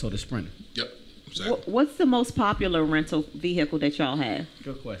 and also the Sprinter. Yep. Exactly. What's the most popular rental vehicle that y'all have?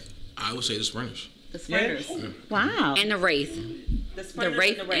 Good question. I would say the Sprinters. The Sprinters. Yeah. Wow. And the Wraith. the The Sprinters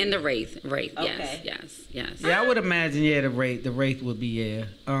Wraith and and the Wraith. Wraith, Okay. yes. Yeah, I would imagine. Yeah, the Wraith would be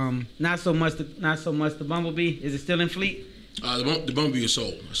not so much the Bumblebee. Is it still in fleet? The Bumblebee is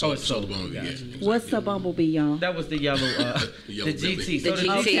sold. I sold it's sold. the Bumblebee. Gotcha. Yeah. Exactly. What's the Bumblebee, y'all? That was the yellow, yellow the GT. Bentley. The So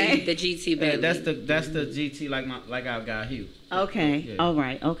GT, Okay. the GT Bentley. that's the GT like our guy Hugh. Okay. Yeah. All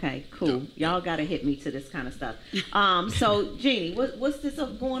right. Okay. Cool. Y'all gotta hit me to this kind of stuff. So Jeannie, what's this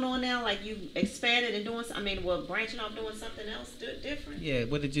going on now? Like, you expanded and doing? Branching off doing something else different? Yeah.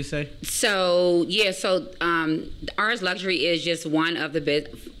 What did you say? So Ars Luxury is just one of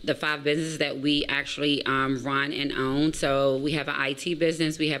the 5 businesses that we actually run and own. So we have an IT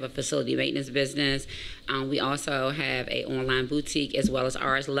business, we have a facility maintenance business, we also have a online boutique, as well as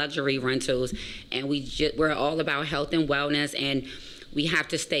Ars Luxury Rentals, and we're all about health and wellness, and we have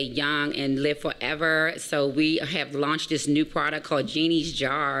to stay young and live forever. So we have launched this new product called Genie's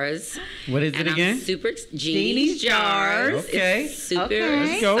Jars. What is it And again? I'm super Genie's Jars. Okay. Super Okay.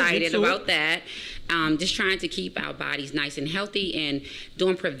 Let's go. Get excited to it. about that. Just trying to keep our bodies nice and healthy, and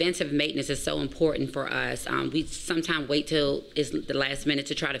doing preventive maintenance is so important for us. We sometimes wait till it's the last minute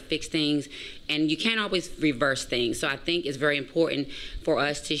to try to fix things, and you can't always reverse things. So I think it's very important for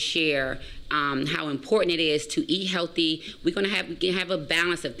us to share how important it is to eat healthy. We can have a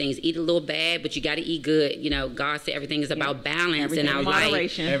balance of things. Eat a little bad, but you got to eat good. God said everything is about balance Everything in our in life.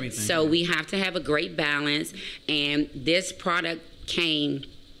 moderation. Everything. So we have to have a great balance, and this product came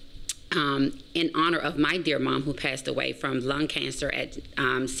in honor of my dear mom, who passed away from lung cancer at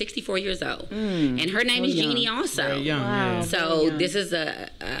 64 years old. And her name is Jeannie also. Very young. Wow. Yeah. So this is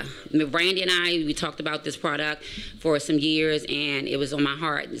Randy and I, we talked about this product for some years, and it was on my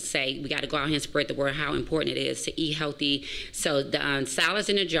heart to say we got to go out here and spread the word how important it is to eat healthy. So the salads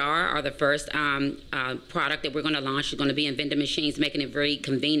in a jar are the first product that we're going to launch. We're going to be in vending machines, making it very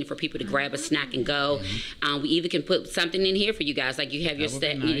convenient for people to grab a snack and go. We even can put something in here for you guys, like you have your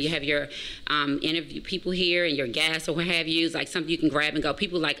That would be nice. you have your your interview people here and your gas or what have you. It's like something you can grab and go.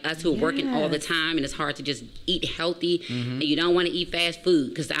 People like us who are working all the time, and it's hard to just eat healthy, and you don't want to eat fast food,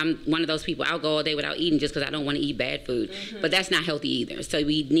 because I'm one of those people. I'll go all day without eating just because I don't want to eat bad food. But that's not healthy either. So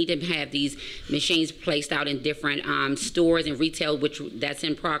we need to have these machines placed out in different stores and retail, which that's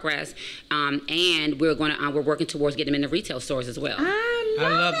in progress. And we're working towards getting them in the retail stores as well. I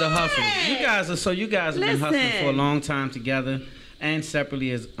love the hustle. You guys have been hustling for a long time together and separately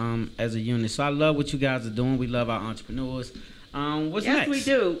as a unit. So I love what you guys are doing. We love our entrepreneurs. What's next? Yes, we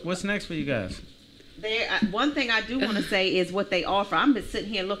do. What's next for you guys? One thing I do want to say is what they offer. I'm just sitting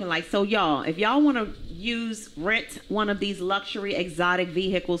here looking like, so y'all, if y'all want to rent one of these luxury exotic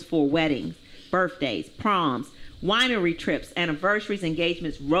vehicles for weddings, birthdays, proms, winery trips, anniversaries,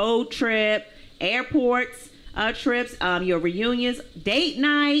 engagements, road trip, airports, trips, your reunions, date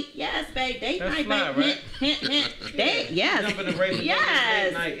night. Yes, babe, date night. Fly, babe. right? Hint. Date, yes. Jump in the race, yes.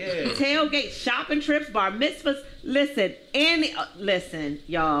 date night, yeah. Tailgate, shopping trips, bar mitzvahs. Listen,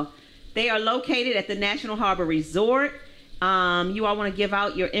 y'all. They are located at the National Harbor Resort. You all want to give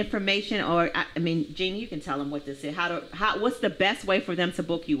out your information, or Jeannie, you can tell them what this is. What's the best way for them to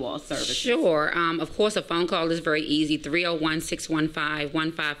book you all services? Sure. Of course, a phone call is very easy,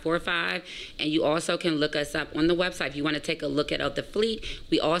 301-615-1545. And you also can look us up on the website if you want to take a look at the fleet.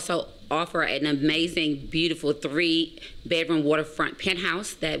 We also offer an amazing, beautiful 3-bedroom waterfront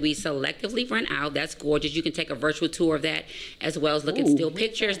penthouse that we selectively rent out. That's gorgeous. You can take a virtual tour of that, as well as look at still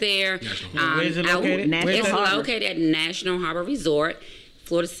pictures there. Where is it located? It's located at National Harbor Resort.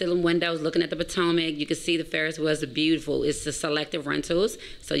 Floor-to-ceiling windows, looking at the Potomac. You can see the Ferris wheels are beautiful. It's the selective rentals,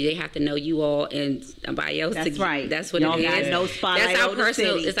 so they have to know you all and somebody else. That's right. That's what y'all it is. No spotlight. That's our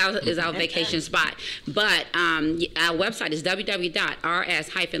personal. City. It's our vacation spot. But our website is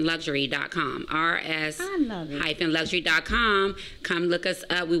www.rs-luxury.com. rs-luxury.com. Come look us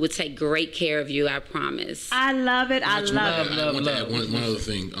up. We will take great care of you. I promise. I love it. I love it. I want to add one other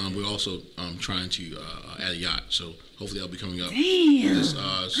thing. We're also trying to add a yacht. So hopefully that'll be coming up. Damn. This,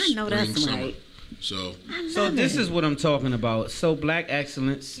 I know that's summer. right. So this is what I'm talking about. So Black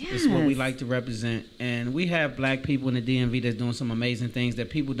excellence is what we like to represent, and we have Black people in the DMV that's doing some amazing things that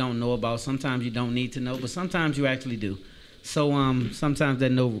people don't know about. Sometimes you don't need to know, but sometimes you actually do. So sometimes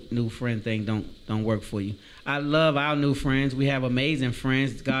that new friend thing don't work for you. I love our new friends. We have amazing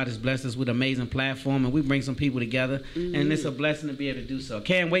friends. God has blessed us with an amazing platform, and we bring some people together, and it's a blessing to be able to do so.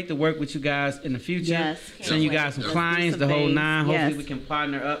 Can't wait to work with you guys in the future. Yes, send you guys some clients, the whole nine. Hopefully we can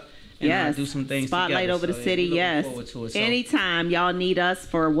partner up and do some things Spotlight together. over the city, yes. So anytime y'all need us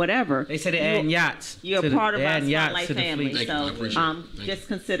for whatever. They said they're adding yachts. You're a part of our Spotlight family. So just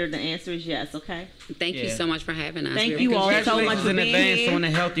consider the answer is yes, okay? Thank you so much for having us. Thank you all so much for in being advance here. on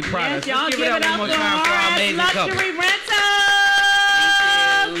the healthy products. Yes, y'all Let's give it up one more for time for our RS amazing Luxury couple. Rentals.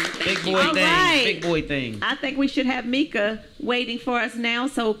 Big boy All thing. right. Big boy thing. I think we should have Mka waiting for us now.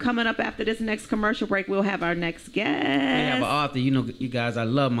 So coming up after this next commercial break, we'll have our next guest. We have an author. You know, you guys, I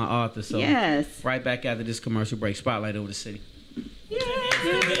love my author. So yes. Right back after this commercial break, Spotlight over the city.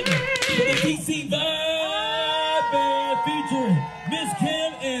 DC Vibe Band featuring Miss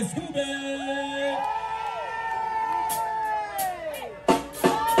Kim and Scooby.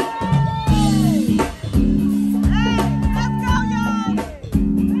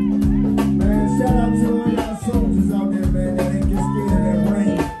 Shout out to all our soldiers out there, man, that ain't get scared of that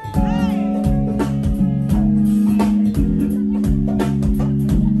rain.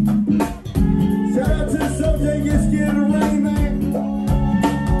 Shout out to the soldiers that get scared of the rain, man.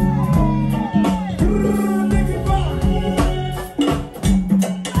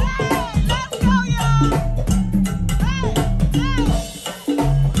 Let's go, y'all.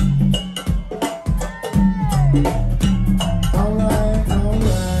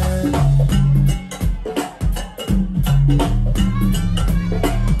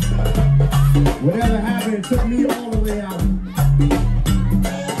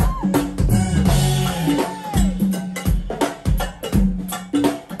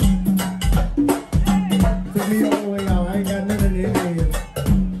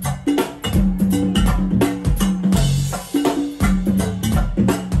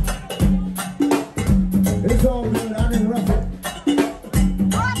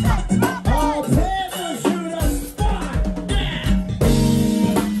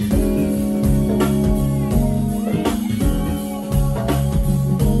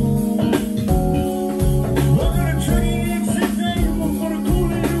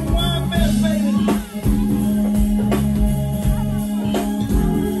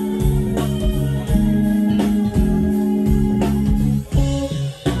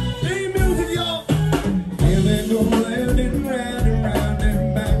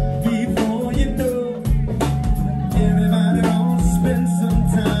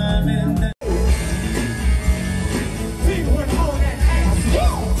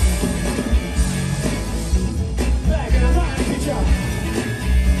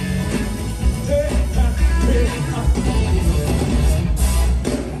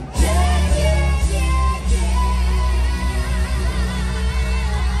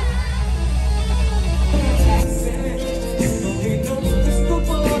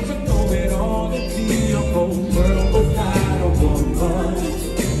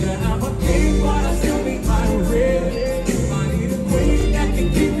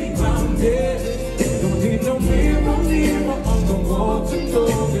 can keep me grounded. Don't need no mirror on the wall to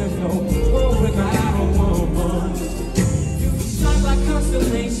know there's no world without a woman. Shine like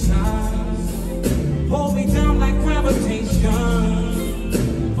constellations, hold me down like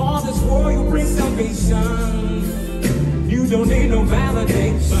gravitation. All this royal brings salvation. You don't need no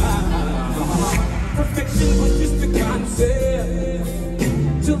validation. Perfection was just a concept.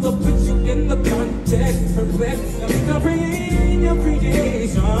 Till I put you in the context. Perplexed, discovering your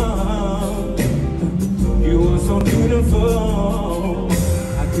creation. You are so beautiful.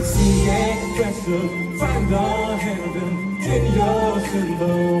 I could see expression. Find the heaven in your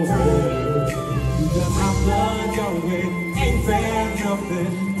silhouette. You got my blood going. Ain't there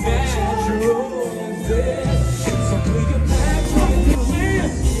nothing natural as this? So put your back on the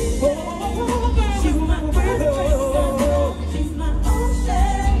list. Oh, she's my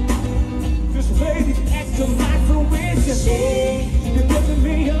ocean. This lady extra microwave. You're lifting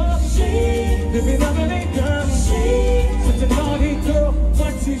me up. If it never ain't done. Such a naughty girl,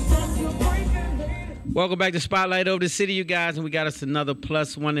 but she's such a breaking lady. Welcome back to Spotlight Over the City, you guys, and we got us another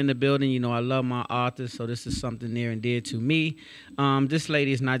 +1 in the building. You know, I love my authors, so this is something near and dear to me. This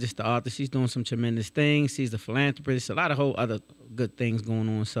lady is not just the author; she's doing some tremendous things. She's the philanthropist, a lot of whole other good things going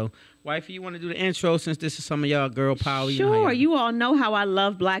on. So, wifey, you want to do the intro since this is some of y'all girl power? Sure. You all know how I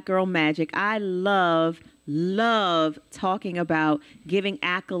love Black Girl Magic. I love talking about giving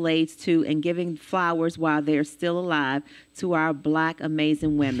accolades to and giving flowers while they're still alive to our Black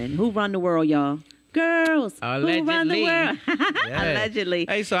amazing women. Who run the world, y'all? Girls. Allegedly. Who run the world? Yeah. Allegedly.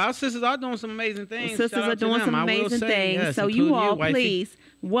 Hey, so our sisters are doing some amazing things. Sisters Shout out are to doing them, some I will amazing say. things. Yes, So including you all, wifey. please,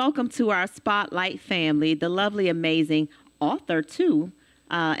 welcome to our Spotlight family, the lovely, amazing author, too,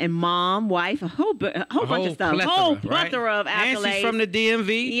 and mom, wife, a whole bunch of stuff. Whole plethora of accolades. And she's from the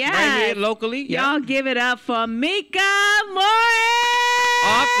DMV, Yes. right here locally. Y'all give it up for Mka Morris!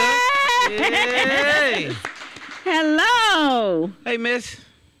 Author. Yay. Hello. Hey, miss.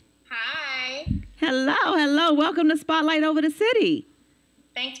 Hi. Hello. Welcome to Spotlight Over the City.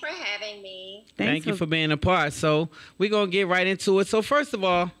 Thanks for having me. Thank you for being a part. So we're gonna get right into it. So first of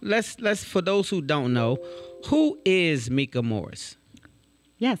all, let's for those who don't know, who is Mka Morris?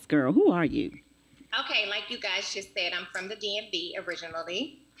 Yes, girl. Who are you? Okay, like you guys just said, I'm from the DMV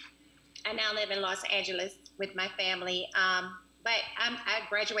originally. I now live in Los Angeles with my family. But I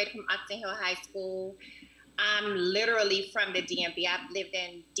graduated from Oxon Hill High School. I'm literally from the DMV. I've lived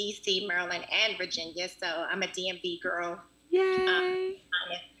in DC, Maryland, and Virginia, so I'm a DMV girl. Yay.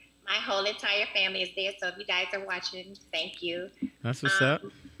 My whole entire family is there, so if you guys are watching, thank you. That's what's up.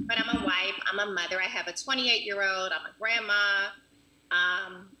 But I'm a wife, I'm a mother. I have a 28-year-old, I'm a grandma.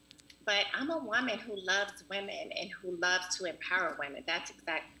 But I'm a woman who loves women and who loves to empower women. That's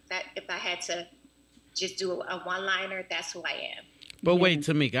that. If I had to just do a one-liner, that's who I am. But wait,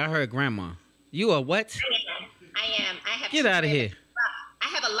 Tamika, I heard grandma. You are what? I am. I have. Get out of here. I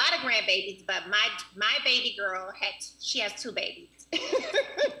have a lot of grandbabies, but my baby girl she has 2 babies.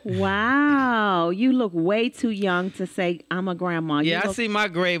 Wow. You look way too young to say I'm a grandma. Yeah, I see my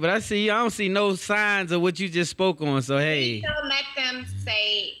grade, but I don't see no signs of what you just spoke on. So hey. Please don't let them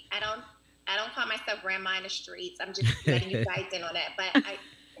say I don't call myself grandma in the streets. I'm just letting you guys in on that. But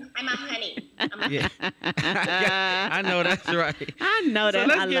I'm a honey. Yeah. I know that's right. I know that.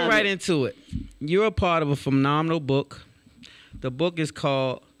 So let's get right into it. You're a part of a phenomenal book. The book is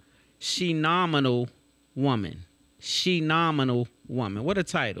called Shenomenal Woman. Shenomenal Woman. What a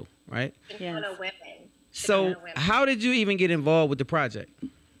title, right? Shenomenal Women. So how did you even get involved with the project?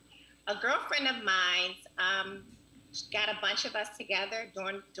 A girlfriend of mine got a bunch of us together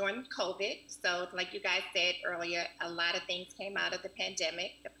during COVID. So like you guys said earlier, a lot of things came out of the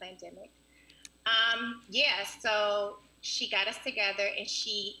pandemic. So she got us together, and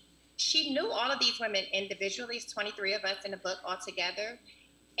she knew all of these women individually. It's 23 of us in the book all together.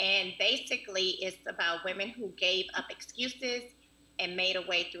 And basically it's about women who gave up excuses and made a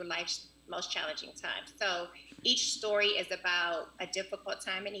way through life's most challenging times. So each story is about a difficult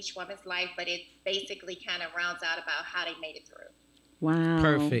time in each woman's life, but it basically kind of rounds out about how they made it through. Wow.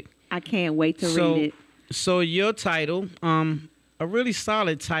 Perfect. I can't wait to read it. So your title, a really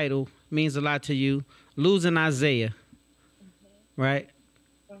solid title, means a lot to you. Losing Isaiah, right?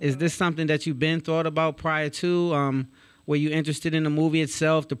 Is this something that you've been thought about prior to? Were you interested in the movie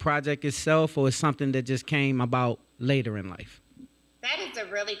itself, the project itself, or is something that just came about later in life? That is a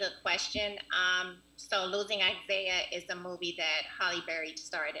really good question. So Losing Isaiah is a movie that Holly Berry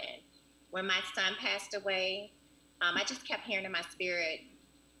starred in. When my son passed away, I just kept hearing in my spirit,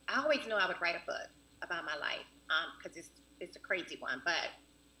 I always knew I would write a book about my life because it's a crazy one. But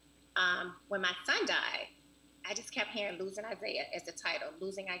when my son died, I just kept hearing Losing Isaiah as the title.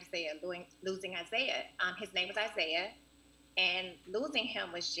 Losing Isaiah, losing Isaiah. His name was Isaiah. And losing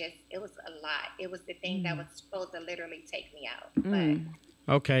him was just, it was a lot. It was the thing that was supposed to literally take me out. But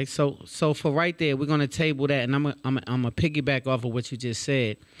Okay, so for right there, we're gonna table that, and I'm a piggyback off of what you just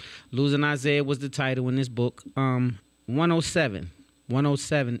said. Losing Isaiah was the title in this book. 107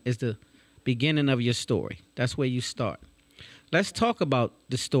 is the beginning of your story. That's where you start. Let's talk about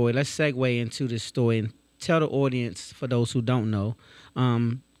the story. Let's segue into the story and tell the audience, for those who don't know,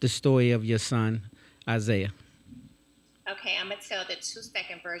 the story of your son, Isaiah. okay, I'm gonna tell the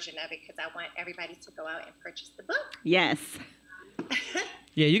 2-second version of it because I want everybody to go out and purchase the book. Yes.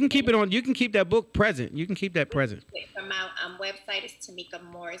 Yeah, you can keep it on. You can keep that book present. You can keep that present. From my website is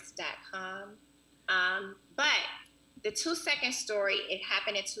MkaMorris.com. But the 2-second story, it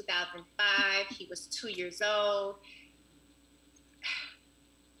happened in 2005. He was 2 years old.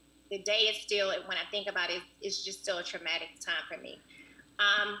 The day is still, when I think about it, it's just still a traumatic time for me.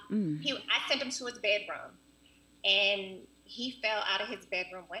 I sent him to his bedroom, and he fell out of his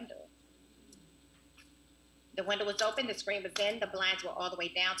bedroom window. The window was open, the screen was in, the blinds were all the way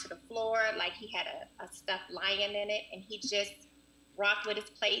down to the floor, like he had a stuffed lion in it, and he just rocked with his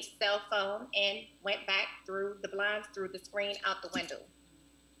plate, cell phone, and went back through the blinds, through the screen, out the window.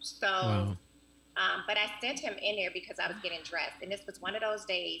 So, Wow. but I sent him in there because I was getting dressed, and this was one of those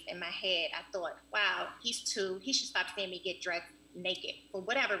days in my head, I thought, wow, he's 2, he should stop seeing me get dressed naked, for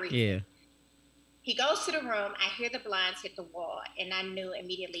whatever reason. Yeah. He goes to the room. I hear the blinds hit the wall, and I knew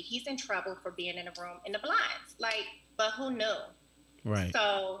immediately he's in trouble for being in a room in the blinds. Like, but who knew? Right.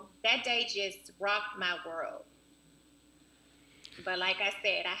 So that day just rocked my world. But like I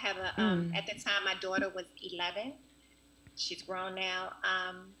said, I have a, at the time my daughter was 11. She's grown now.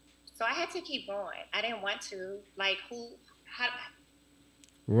 So I had to keep going. I didn't want to. Like,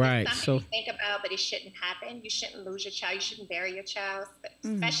 Right. It's So something you think about, but it shouldn't happen. You shouldn't lose your child. You shouldn't bury your child,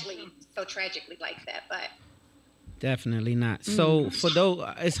 especially so tragically like that. But definitely not. So for those,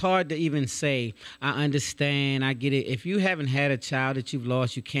 it's hard to even say. I understand. I get it. If you haven't had a child that you've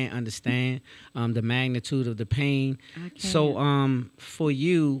lost, you can't understand the magnitude of the pain. So for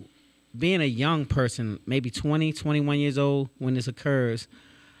you, being a young person, maybe 20, 21 years old when this occurs,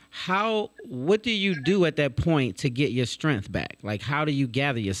 what do you do at that point to get your strength back? Like, how do you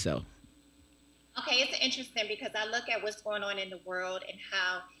gather yourself? okay, it's interesting because I look at what's going on in the world and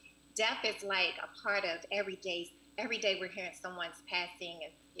how death is like a part of every day. Every day we're hearing someone's passing,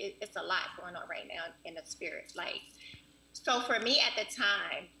 and it's a lot going on right now in the spirit. Like, so for me at the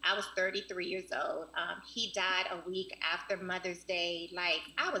time, I was 33 years old. He died a week after Mother's Day. Like,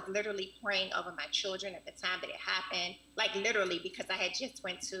 I was literally praying over my children at the time that it happened. Like, literally, because I had just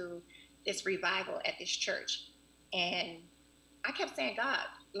went to this revival at this church. And I kept saying, God,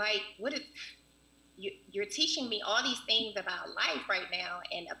 like, what is... You're teaching me all these things about life right now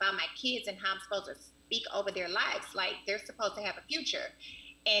and about my kids and how I'm supposed to speak over their lives. Like, they're supposed to have a future.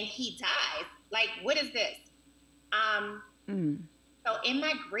 And he died. Like, what is this? So in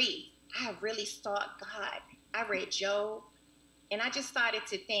my grief, I really sought God. I read Job, and I just started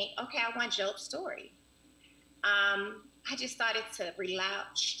to think, okay, I want Job's story. I just started to rely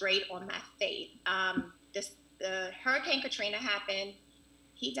straight on my faith. The Hurricane Katrina happened.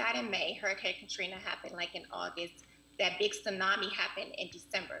 He died in May. Hurricane Katrina happened like in August. That big tsunami happened in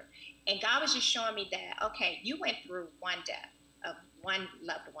December. And God was just showing me that, okay, you went through one death of one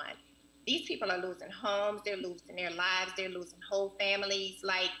loved one. These people are losing homes. They're losing their lives. They're losing whole families.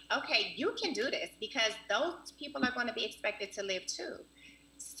 Like, okay, you can do this because those people are going to be expected to live too.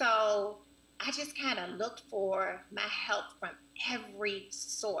 So I just kind of looked for my help from every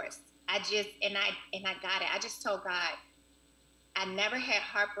source. I got it. I just told God, I never had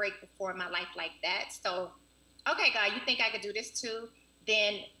heartbreak before in my life like that. So, okay, God, you think I could do this too?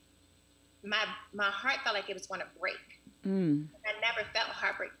 Then my heart felt like it was going to break. I never felt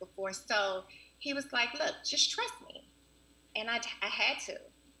heartbreak before. So he was like, look, just trust me. And I had to.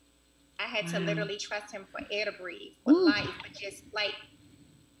 I had to literally trust him for air to breathe, for life. But just like,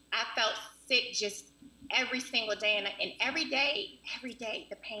 I felt sick just every single day. And every day,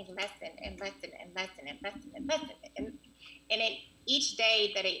 the pain lessened and lessened and lessened and lessened and lessened. And then each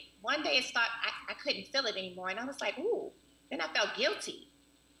day one day it stopped, I couldn't feel it anymore. And I was like, ooh, then I felt guilty.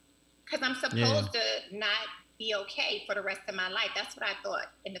 Because I'm supposed to not be okay for the rest of my life. That's what I thought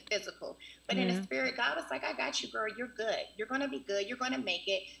in the physical. But in the spirit, God was like, I got you, girl. You're good. You're going to be good. You're going to make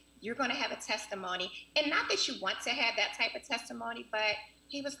it. You're going to have a testimony. And not that you want to have that type of testimony, but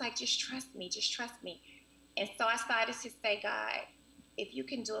he was like, just trust me. Just trust me. And so I started to say, God, if you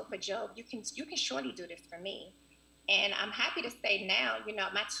can do it for Job, you can surely do this for me. And I'm happy to say now,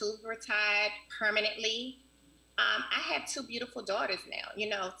 my tubes were tied permanently. I have 2 beautiful daughters now, you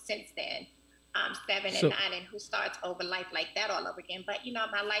know, since then, 7 and 9, and who starts over life like that all over again. But, you know,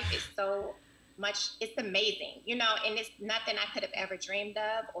 my life is so much, it's amazing, you know, and it's nothing I could have ever dreamed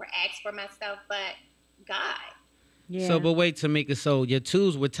of or asked for myself, but God. Yeah. So, but wait, Tamika, so your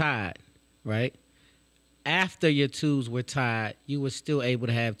twos were tied, right? After your twos were tied, you were still able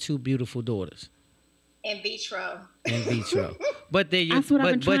to have 2 beautiful daughters. In vitro. In vitro. But then you, that's what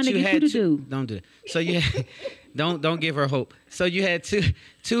I've been trying to get you to do. Don't do it. So you had, don't give her hope. So you had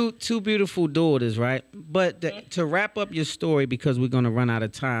two beautiful daughters, right? But to wrap up your story, because we're gonna run out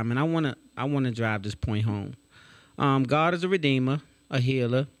of time, and I wanna drive this point home. God is a redeemer, a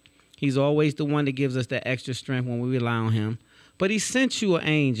healer. He's always the one that gives us that extra strength when we rely on him. But he sent you an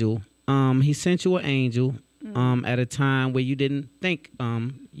angel. He sent you an angel at a time where you didn't think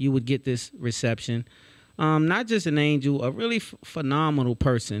you would get this reception. Not just an angel, a really phenomenal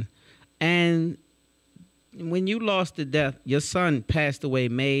person. And when you lost to death, your son passed away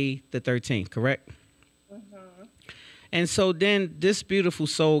May the 13th, correct? Mm-hmm. And so then this beautiful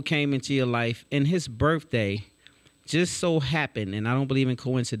soul came into your life, and his birthday just so happened, and I don't believe in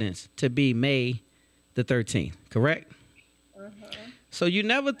coincidence, to be May the 13th, correct? Mm-hmm. So you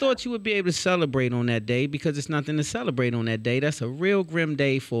never thought you would be able to celebrate on that day, because it's nothing to celebrate on that day. That's a real grim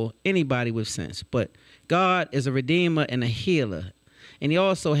day for anybody with sense. But God is a redeemer and a healer. And he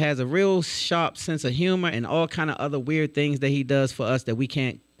also has a real sharp sense of humor and all kind of other weird things that he does for us that we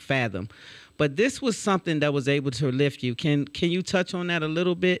can't fathom. But this was something that was able to lift you. Can you touch on that a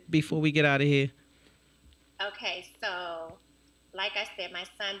little bit before we get out of here? Okay, so like I said, my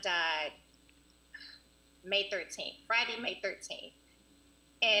son died May 13th, Friday, May 13th.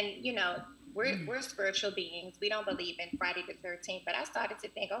 And, you know, we're spiritual beings. We don't believe in Friday the 13th. But I started to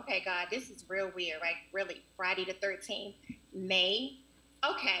think, okay, God, this is real weird, right? Really, Friday the 13th, May.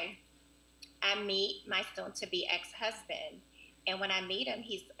 Okay. I meet my soon-to-be ex-husband. And when I meet him,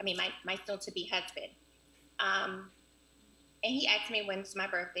 my soon-to-be husband. And he asked me when's my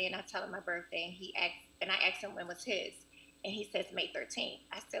birthday, and I tell him my birthday. And I asked him when was his. And he says May 13th.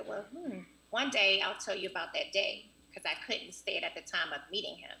 I said, well, one day I'll tell you about that day, because I couldn't say it at the time of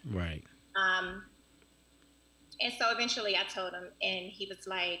meeting him. Right. And so eventually I told him, and he was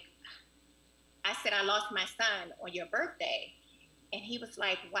like, I said, I lost my son on your birthday. And he was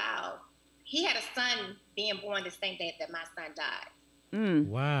like, wow. He had a son being born the same day that my son died.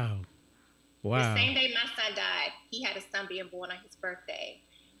 Wow. Wow. The same day my son died, he had a son being born on his birthday.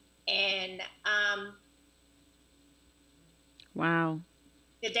 And wow.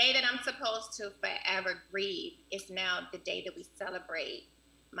 The day that I'm supposed to forever grieve is now the day that we celebrate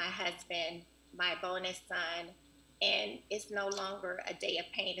my husband, my bonus son, and it's no longer a day of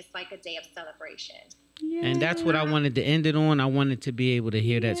pain. It's like a day of celebration. Yeah. And that's what I wanted to end it on. I wanted to be able to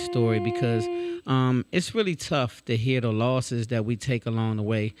hear that story, because it's really tough to hear the losses that we take along the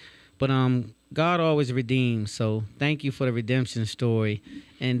way. But God always redeems. So thank you for the redemption story.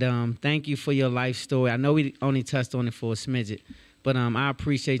 And thank you for your life story. I know we only touched on it for a smidget, but I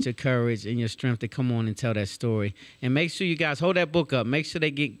appreciate your courage and your strength to come on and tell that story. And make sure you guys hold that book up. Make sure they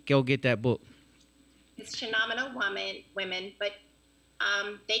go get that book. It's Shenomenal Women, but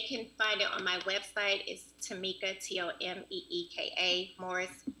they can find it on my website. It's Tameka, Tomeeka,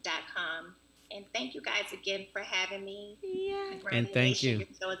 Morris.com. And thank you guys again for having me. Yeah. And thank you. Your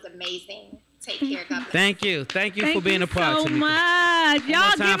show is amazing. Take care. God bless. Thank you. Thank you for being a part. Thank you so Tameka. much.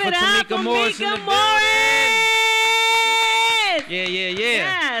 Y'all give it up for Mka Morris. Mka Morris. Yeah.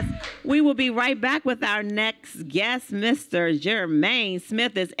 Yes. We will be right back with our next guest. Mr. Jermaine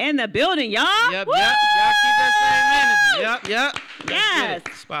Smith is in the building, y'all. Yep. Y'all keep that same energy. Yep. Yes.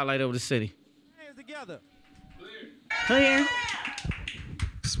 Spotlight over the city. Hands together. Clear.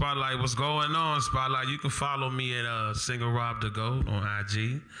 Spotlight, what's going on? Spotlight, you can follow me at Singer Rob the Goat on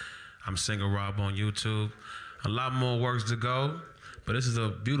IG. I'm Singer Rob on YouTube. A lot more works to go, but this is a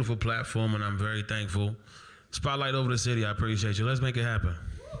beautiful platform, and I'm very thankful. Spotlight over the city, I appreciate you. Let's make it happen.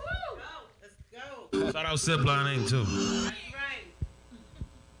 Let's go. Shout out Zipline name too.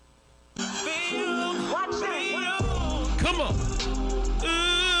 Come on.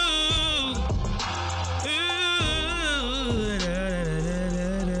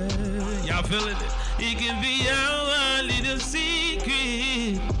 Y'all feeling it? It can be our little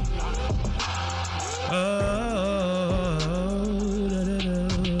secret.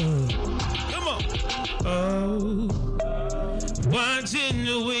 Come on. Watching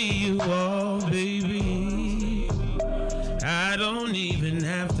the way you walk, baby. I don't even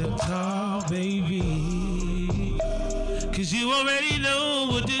have to talk, baby. 'Cause you already know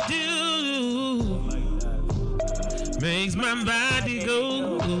what to do. Makes my body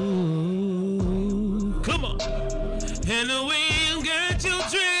go. Come on. And the way you got your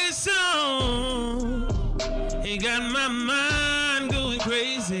dress on, it got my mind going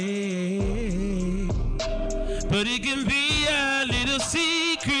crazy. But it can be a little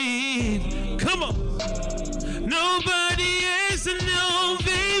secret. Come on. Nobody has to know,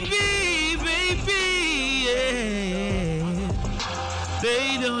 baby, baby, yeah.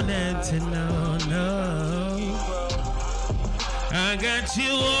 They don't have to know, no. I got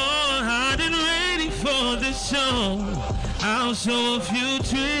you all hot and ready for the show. I'll show a few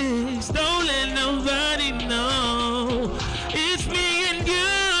tricks, don't let nobody know. It's me and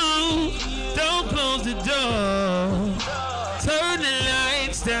you, don't close the door. Turn the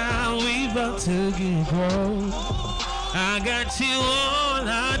lights down, we about to get close. I got you all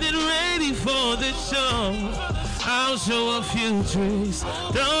hot and ready for the show. I'll show a few tricks,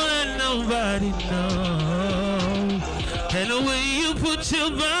 don't let nobody know. And the way you put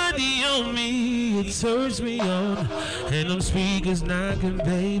your body on me, it turns me on. And them speakers knocking,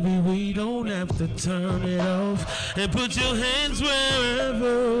 baby, we don't have to turn it off. And put your hands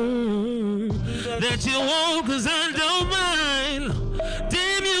wherever that you want, cause I don't mind.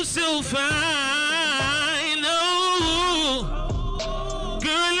 Damn, you so fine, oh.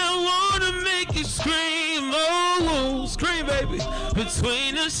 Girl, I wanna make you scream, oh, scream, baby.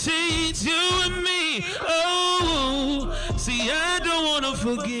 Between the sheets, you and me, oh. See, I don't wanna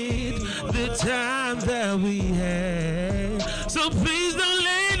forget the time that we had. So please don't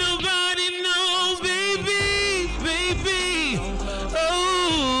let nobody know, baby, baby.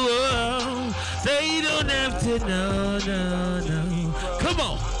 Oh, they don't have to know, no, no. Come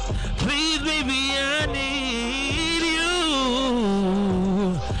on, please, baby, I need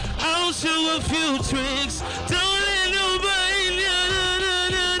you. I'll show a few tricks. Don't let nobody know, no,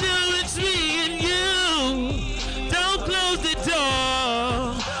 no, no, it's me and you. Don't close the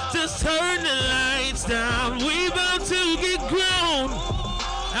door. Just turn the lights down. We about to get grown.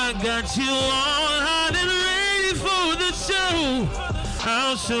 I got you all hot and ready for the show.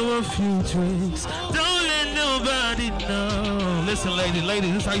 I'll show a few tricks. Don't let nobody know. Listen,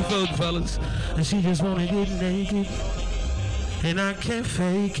 ladies, this how you feel, fellas. And she just wanna get naked. And I can't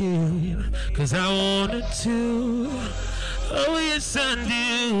fake it, cause I wanted to. Oh yes I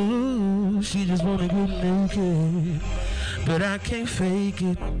do. She just wanna get naked, but I can't fake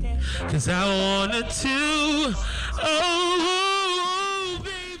it, cause I wanted to. Oh,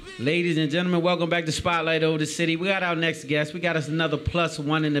 baby. Ladies and gentlemen, welcome back to Spotlight Over the City. We got our next guest. We got us another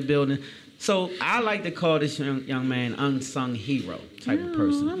 +1 in the building. So I like to call this young man unsung hero type of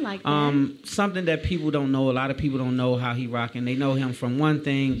person. I like that. Something that people don't know. A lot of people don't know how he rocking. They know him from one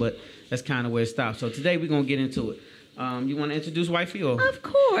thing, but that's kind of where it stops. So today we're gonna get into it. You want to introduce wifey or? Of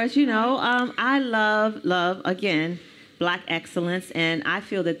course, you know, I love again Black excellence, and I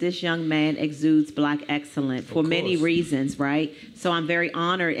feel that this young man exudes Black excellence for many reasons, right? So I'm very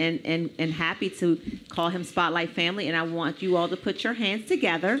honored and happy to call him Spotlight Family, and I want you all to put your hands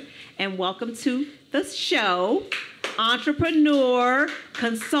together and welcome to the show, entrepreneur,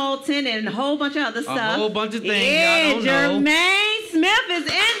 consultant, and a whole bunch of other stuff. A whole bunch of things yeah, y'all don't know. Jermaine Smith is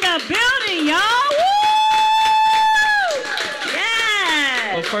in the building, y'all. Woo!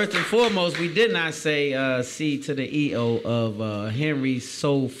 Well, first and foremost, we did not say C to the EO of Henry's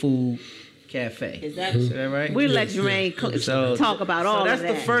Soul Food Cafe. Is that right? We'll let Jermaine talk about all of that. So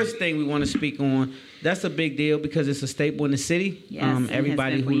that's the first thing we want to speak on. That's a big deal because it's a staple in the city. Yes,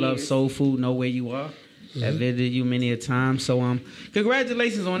 everybody who loves soul food know where you are. I've visited you many a time. So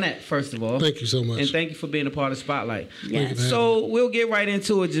congratulations on that, first of all. Thank you so much. And thank you for being a part of Spotlight. Yes. So we'll get right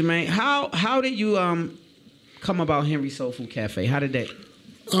into it, Jermaine. How did you come about Henry's Soul Food Cafe? How did that?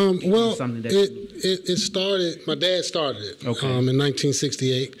 Well, it started. My dad started it in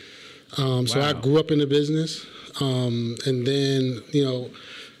 1968. So I grew up in the business, and then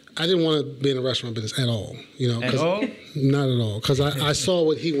I didn't want to be in the restaurant business at all. At all? Not at all, because I saw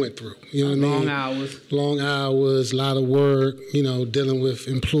what he went through. You know what I mean? Long hours, a lot of work. Dealing with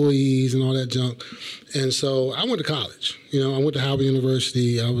employees and all that junk. And so I went to college. I went to Howard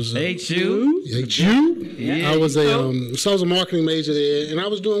University. I was HU. Yeah, I was a marketing major there, and I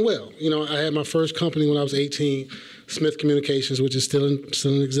was doing well. I had my first company when I was 18. Smith Communications, which is still in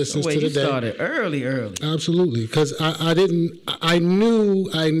existence to the day. You started early. Absolutely, because I knew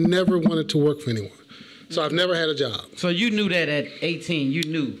I never wanted to work for anyone. So I've never had a job. So you knew that at 18, you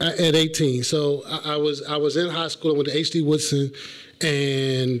knew? At 18. So I was in high school. I went to H.D. Woodson,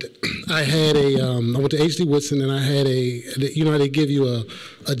 and I had I went to H.D. Woodson, and I had they give you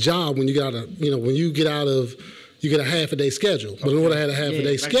a job when you get out of, you get a half-a-day schedule. But in order to have a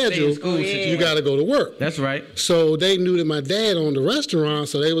half-a-day schedule, you got to go to work. That's right. So they knew that my dad owned the restaurant,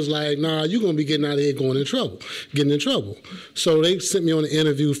 so they was like, nah, you're going to be getting out of here getting in trouble. So they sent me on an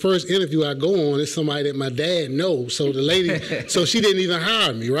interview. First interview I go on is somebody that my dad knows. So the lady, so she didn't even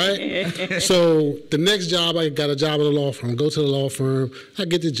hire me, right? So the next job, I got a job at a law firm. Go to the law firm. I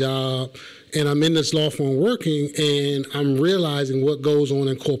get the job. And I'm in this law firm working, and I'm realizing what goes on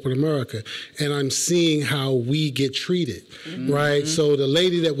in corporate America. And I'm seeing how we get treated, right? So the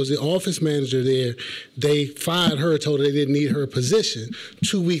lady that was the office manager there, they fired her, told her they didn't need her position.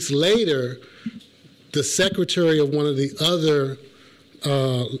 2 weeks later, the secretary of one of the other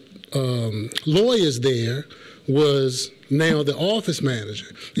lawyers there was now the office manager,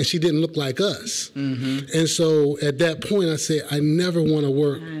 and she didn't look like us. And so at that point, I said, I never want to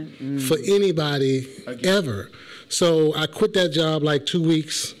work for anybody ever. So I quit that job like 2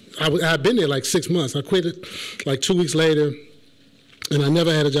 weeks. I'd been there like 6 months. I quit it like 2 weeks later, and I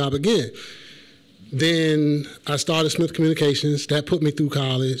never had a job again. Then I started Smith Communications. That put me through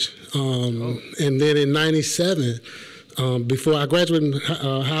college. And then in 97, before I graduated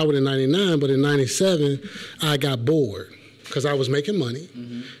Howard in 99, but in 97, I got bored because I was making money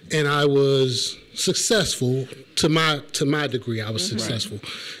and I was successful to my degree. I was successful.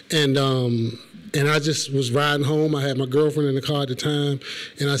 And I just was riding home. I had my girlfriend in the car at the time,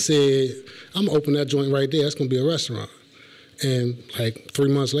 and I said, I'm gonna open that joint right there. It's gonna be a restaurant. And like 3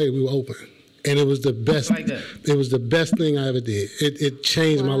 months later, we were open. And it was the best. Like it was the best thing I ever did. It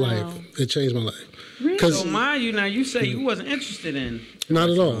changed my life. It changed my life. Really? So mind you, now you say you wasn't interested in.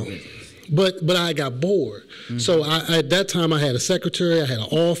 Not at all. But I got bored. So at that time I had a secretary, I had an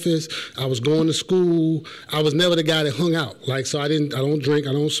office, I was going to school. I was never the guy that hung out. Like, so I don't drink,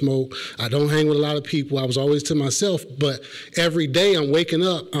 I don't smoke, I don't hang with a lot of people. I was always to myself. But every day I'm waking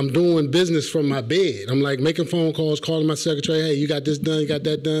up, I'm doing business from my bed. I'm like making phone calls, calling my secretary, hey, you got this done, you got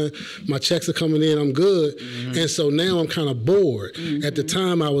that done. My checks are coming in, I'm good. And so now I'm kind of bored. At the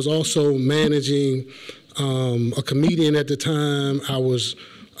time I was also managing a comedian at the time. I was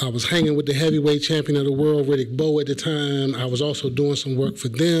hanging with the heavyweight champion of the world, Riddick Bowe, at the time. I was also doing some work for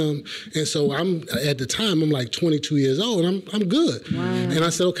them. And so at the time, I'm like 22 years old, and I'm good. Wow. And I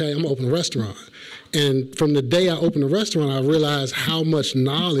said, okay, I'm gonna open a restaurant. And from the day I opened the restaurant, I realized how much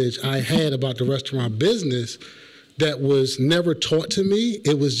knowledge I had about the restaurant business that was never taught to me.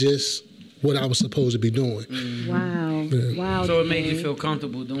 It was just what I was supposed to be doing. Wow. Yeah. Wow. So it made you feel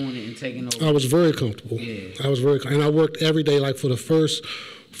comfortable doing it and taking over? I was very comfortable. Yeah. I was and I worked every day, like for the first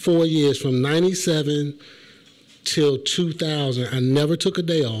 4 years, from 97 till 2000. I never took a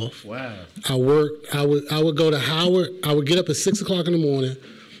day off. Wow. I worked. I would go to Howard. I would get up at 6 o'clock in the morning.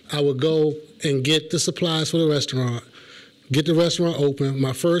 I would go and get the supplies for the restaurant, get the restaurant open.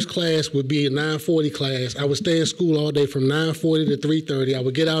 My first class would be a 9:40 class. I would stay in school all day from 9:40 to 3:30. I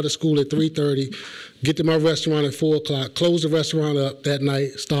would get out of school at 3:30, get to my restaurant at 4 o'clock, close the restaurant up that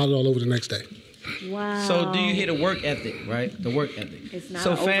night, start it all over the next day. Wow. So do you hear the work ethic, right? The work ethic. It's not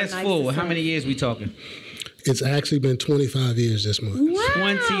so fast forward, how many years we talking? It's actually been 25 years this month. Wow,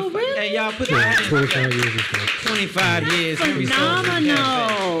 25. really? Hey, y'all put that in. 25 years this month. 25 years.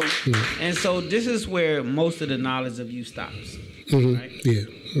 Phenomenal. And so this is where most of the knowledge of you stops. Right?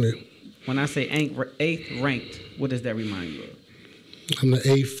 Yeah. When I say eighth ranked, what does that remind you of? I'm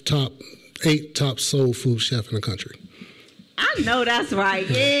the eighth top soul food chef in the country. I know that's right.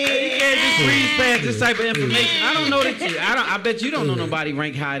 Yeah. You can't just breeze past this type of information. I don't know that you. I bet you don't know nobody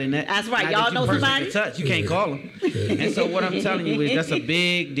ranked higher than that. That's right. Not Y'all that you know somebody? can touch. You can't call them. And so what I'm telling you is that's a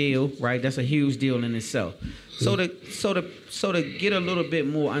big deal, right? That's a huge deal in itself. So to get a little bit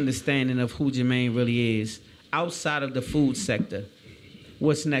more understanding of who Jermaine really is outside of the food sector,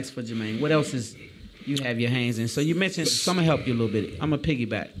 what's next for Jermaine? What else is you have your hands in? So you mentioned, so I'm gonna help you a little bit. I'm gonna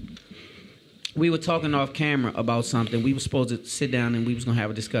piggyback. We were talking off camera about something. We were supposed to sit down and we was gonna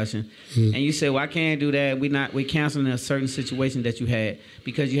have a discussion. And you said, "Well, I can't do that. We're canceling a certain situation that you had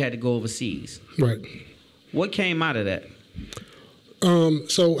because you had to go overseas." Right. What came out of that?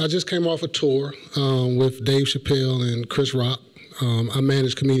 So I just came off a tour with Dave Chappelle and Chris Rock. I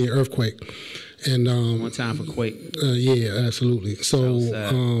managed comedian Earthquake. And one time for Quake. Yeah, absolutely. So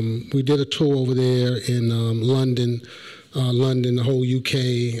we did a tour over there in London, the whole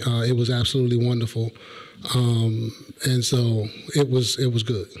UK. It was absolutely wonderful, and so it was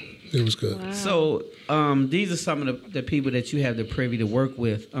good. It was good. Wow. So these are some of the people that you have the privy to work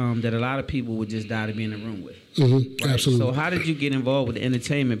with that a lot of people would just die to be in the room with. Mm-hmm. Right? Absolutely. So how did you get involved with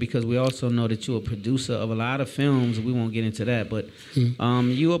entertainment? Because we also know that you're a producer of a lot of films. We won't get into that, but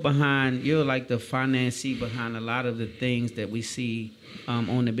you're like the financier behind a lot of the things that we see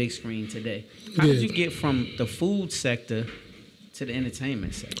on the big screen today. How did you get from the food sector to the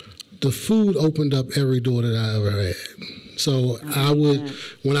entertainment sector? The food opened up every door that I ever had. So I would,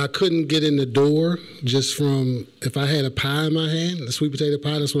 when I couldn't get in the door, just from, if I had a pie in my hand, the sweet potato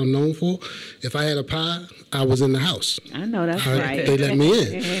pie, that's what I'm known for. If I had a pie, I was in the house. I know that's right. They let me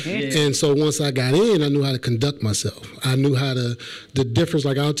in. And so once I got in, I knew how to conduct myself. I knew how to, the difference,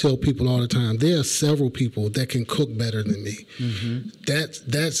 like I'll tell people all the time, there are several people that can cook better than me. Mm-hmm.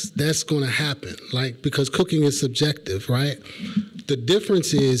 That's going to happen, like, because cooking is subjective, right? The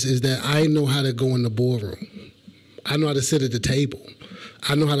difference is that I know how to go in the boardroom. I know how to sit at the table.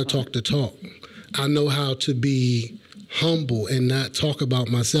 I know how to talk the talk. I know how to be humble and not talk about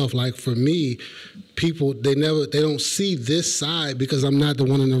myself. Like for me, people, they don't see this side because I'm not the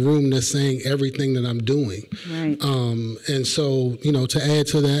one in the room that's saying everything that I'm doing. Right. And so, to add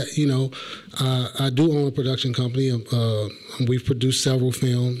to that, I do own a production company. We've produced several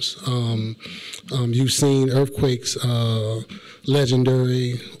films. You've seen Earthquakes,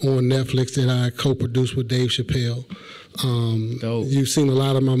 Legendary on Netflix that I co-produced with Dave Chappelle. You've seen a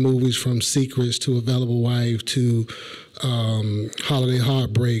lot of my movies, from Secrets to Available Wife to Holiday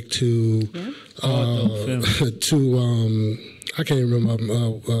Heartbreak to I can't remember.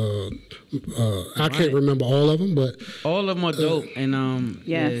 I can't remember all of them, but all of them are dope.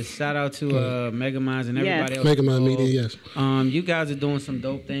 And shout out to Megaminds and everybody else. Megamind Media, yes. You guys are doing some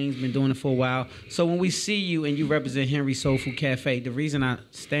dope things. Been doing it for a while. So when we see you and you represent Henry Soul Food Cafe, the reason I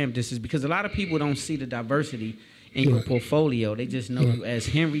stamp this is because a lot of people don't see the diversity in your portfolio. They just know you as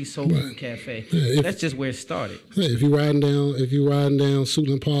Henry Soul Food Cafe. Yeah, that's just where it started. Yeah, if you're riding down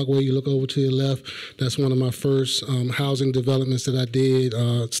Suitland Parkway, you look over to your left. That's one of my first housing developments that I did.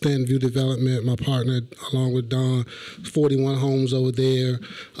 Stanton View Development. My partner, along with Don, 41 homes over there.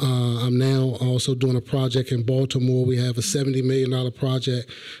 I'm now also doing a project in Baltimore. We have a $70 million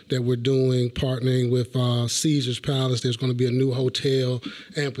project that we're doing, partnering with Caesar's Palace. There's going to be a new hotel,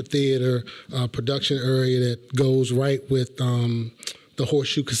 amphitheater, production area that goes right with the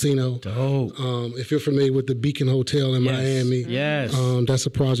Horseshoe Casino. If you're familiar with the Beacon Hotel in Miami, that's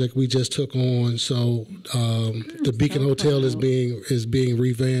a project we just took on. So the Beacon Hotel is being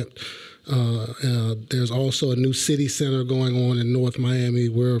revamped. There's also a new city center going on in North Miami.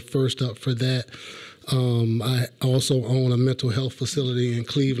 We're first up for that. I also own a mental health facility in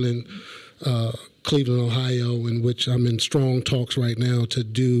Cleveland, Ohio, in which I'm in strong talks right now to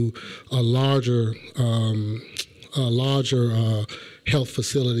do a larger health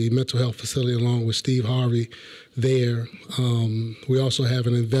facility, mental health facility, along with Steve Harvey there. We also have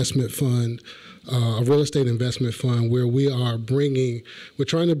an investment fund, a real estate investment fund, where we're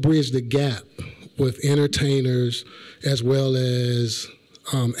trying to bridge the gap with entertainers as well as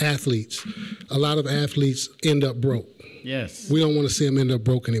athletes. A lot of athletes end up broke. Yes. We don't want to see them end up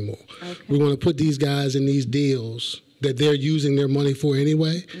broke anymore. Okay. We want to put these guys in these deals that they're using their money for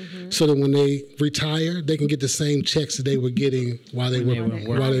anyway, so that when they retire, they can get the same checks that they were getting while they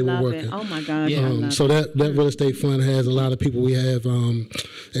were working. Oh my God! So that real estate fund has a lot of people. We have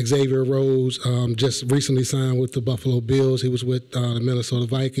Xavier Rose, just recently signed with the Buffalo Bills. He was with the Minnesota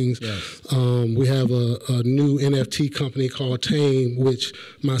Vikings. Yes. We have a new NFT company called Tame, which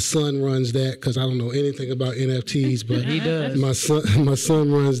my son runs that, because I don't know anything about NFTs, but he does. My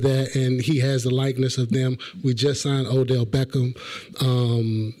son runs that, and he has the likeness of them. We just signed Odell Beckham.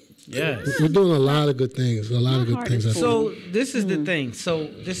 We're doing a lot of good things. So this is the thing. So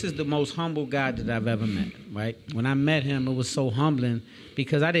this is the most humble guy that I've ever met, right? When I met him, it was so humbling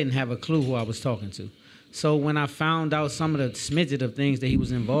because I didn't have a clue who I was talking to. So when I found out some of the smidget of things that he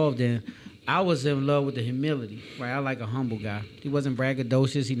was involved in, I was in love with the humility, right? I like a humble guy. He wasn't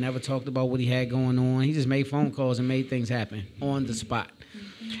braggadocious. He never talked about what he had going on. He just made phone calls and made things happen on the spot.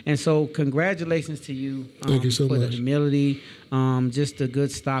 And so congratulations to you, Thank you so for much. the humility, just the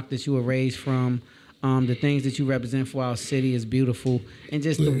good stock that you were raised from, the things that you represent for our city is beautiful, and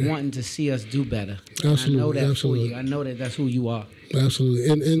just the wanting to see us do better. Absolutely. I know that absolutely. for you. I know that that's who you are. Absolutely.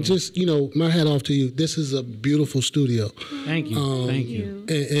 And just, my hat off to you. This is a beautiful studio. Thank you. Thank you.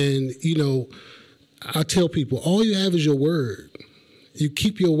 And I tell people, all you have is your word. You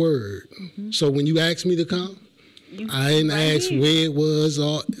keep your word. Mm-hmm. So when you ask me to come, I didn't ask where it was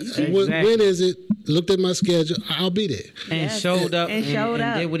or when is it. looked at my schedule. I'll be there. And showed up and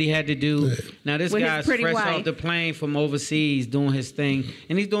did what he had to do. Yeah. Now this With guy's his pretty fresh wife. off the plane from overseas doing his thing.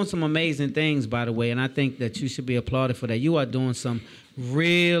 And he's doing some amazing things, by the way. And I think that you should be applauded for that. You are doing some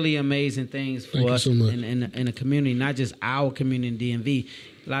really amazing things for us so much. in the community, not just our community in DMV.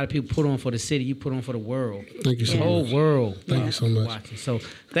 A lot of people put on for the city. You put on for the world. Thank you so The whole much. world. Thank you so much. Watching. So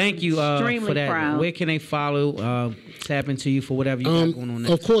thank you Extremely for that. proud. Where can they follow, tap into you for whatever you got going on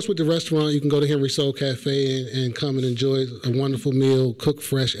next? Of course, with the restaurant, you can go to Henry Soul Cafe and come and enjoy a wonderful meal, cooked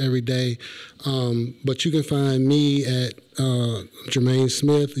fresh every day. But you can find me at Jermaine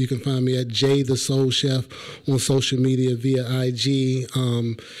Smith. You can find me at Jay the Soul Chef on social media via IG.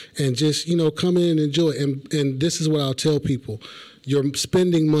 And just, come in and enjoy it. And this is what I'll tell people. You're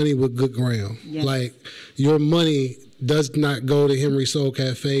spending money with good ground. Yes. Like, your money does not go to Henry Soul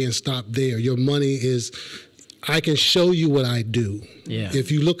Cafe and stop there. Your money is, I can show you what I do. Yeah.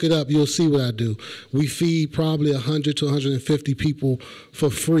 If you look it up, you'll see what I do. We feed probably 100 to 150 people for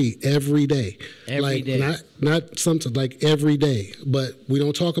free every day. Every day. Not something like every day, but we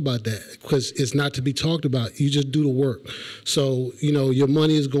don't talk about that because it's not to be talked about. You just do the work. So, your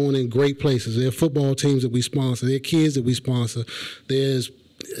money is going in great places. There are football teams that we sponsor. There are kids that we sponsor. There's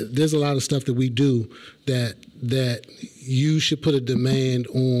a lot of stuff that we do that you should put a demand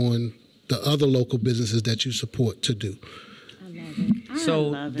on the other local businesses that you support to do.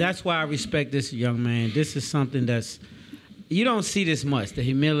 So that's why I respect this young man. This is something you don't see this much, the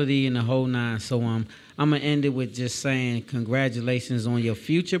humility and the whole nine. So I'm going to end it with just saying congratulations on your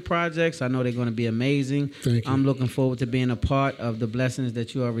future projects. I know they're going to be amazing. Thank you. I'm looking forward to being a part of the blessings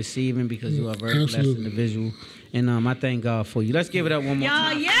that you are receiving because you are a very blessed individual. And I thank God for you. Let's give it up one more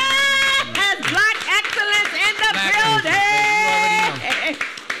time. Yes, Black excellence in the building.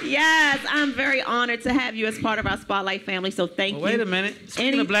 Yes, I'm very honored to have you as part of our Spotlight family, so thank you. Wait a minute.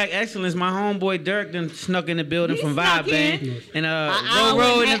 Speaking of Black excellence, my homeboy Dirk done snuck in the building from Vibe Band. And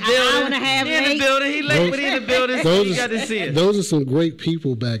Ro in the building. He in the building. He late, but he in the building. So you got to see it. Those are some great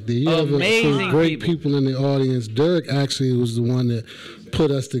people back there. You have some great people in the audience. Dirk actually was the one that put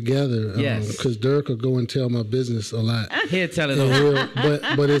us together. Yes. Because Dirk will go and tell my business a lot. He'll tell it all.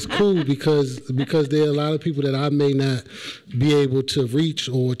 But it's cool because there are a lot of people that I may not be able to reach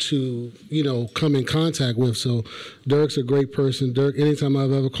or to, come in contact with. So Dirk's a great person. Dirk, anytime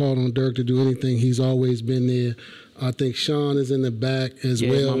I've ever called on Dirk to do anything, he's always been there. I think Sean is in the back as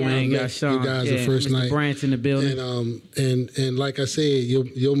well. My man got Sean. You guys the first Mr. night. Branch in the building. And like I said,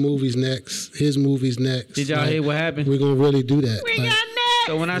 your movie's next. His movie's next. Did y'all hear what happened? We're gonna really do that. We got next.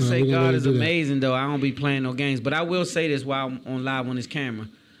 So when I say God is amazing, though, I don't be playing no games. But I will say this while I'm on live on this camera.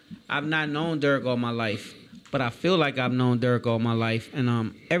 I've not known Dirk all my life, but I feel like I've known Dirk all my life.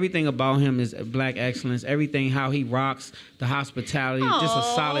 And everything about him is Black excellence. Everything, how he rocks, the hospitality, just a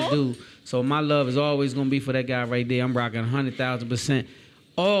solid dude. So my love is always going to be for that guy right there. I'm rocking 100,000%.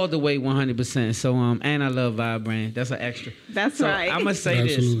 All the way 100%. So and I love Vibe Brand. That's an extra. That's so right. I'm gonna say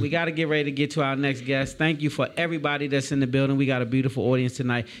Absolutely. this. We got to get ready to get to our next guest. Thank you for everybody that's in the building. We got a beautiful audience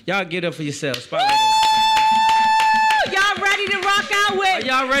tonight. Y'all get up for yourselves. Spotlight. Y'all ready to rock out with? Are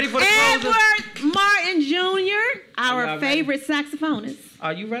y'all ready for the closer? Edward Martin Jr., our favorite saxophonist.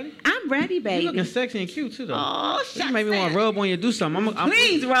 Are you ready? I'm ready, baby. You looking sexy and cute too, though. Oh, You made me want to rub on you, do something.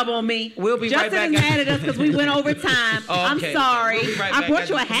 Please rub on me. We'll be right back. Justin is mad at us because we went over time. Oh, okay. I'm sorry. We'll be right I back brought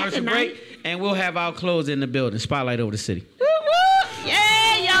after you a the hat commercial tonight. break, and we'll have our clothes in the building. Spotlight over the city. Woo, woo.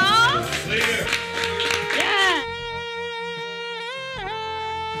 Yeah, y'all. Clear. Yeah.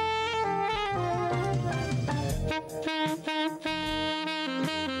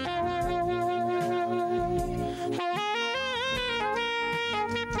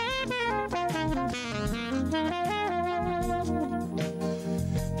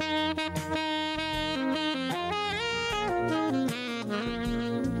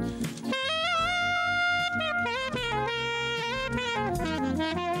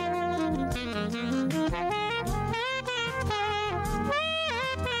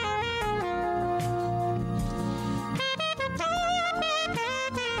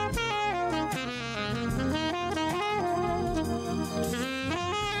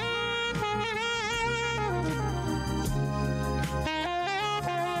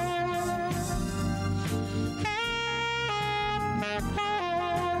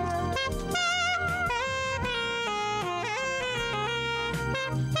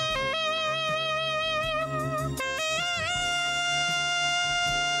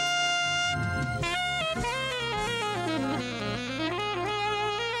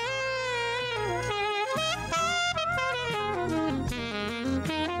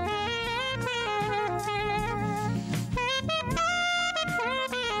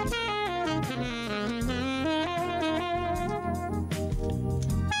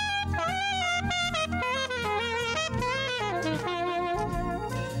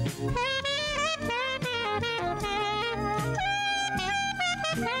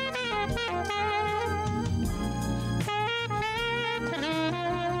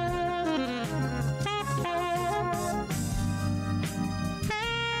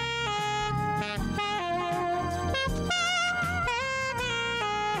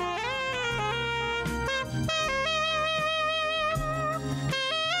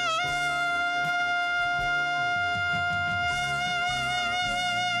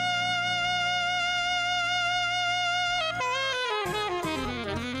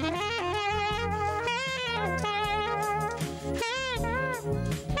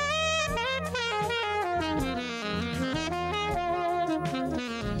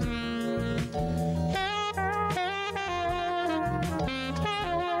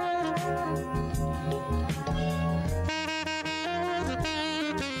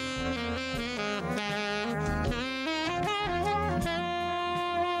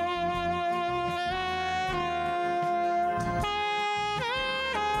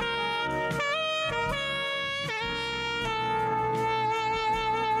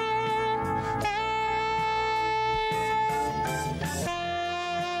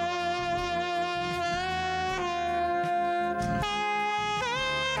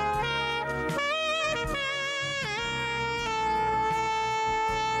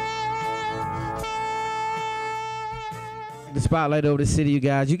 The spotlight over the city, you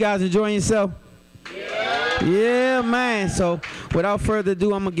guys. You guys enjoying yourself? Yeah, man. So without further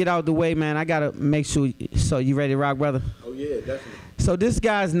ado, I'm gonna get out the way, man. I gotta make sure. So you ready to rock, brother? Oh yeah, definitely. So this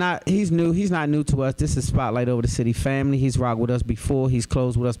guy's he's new. He's not new to us. This is Spotlight Over the City family. He's rocked with us before. He's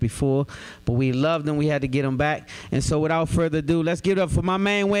closed with us before. But we loved him. We had to get him back. And so without further ado, let's give it up for my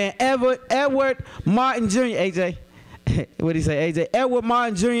man, Edward Martin Jr. AJ. What did he say, AJ? Edward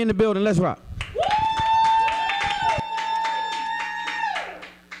Martin Jr. in the building. Let's rock.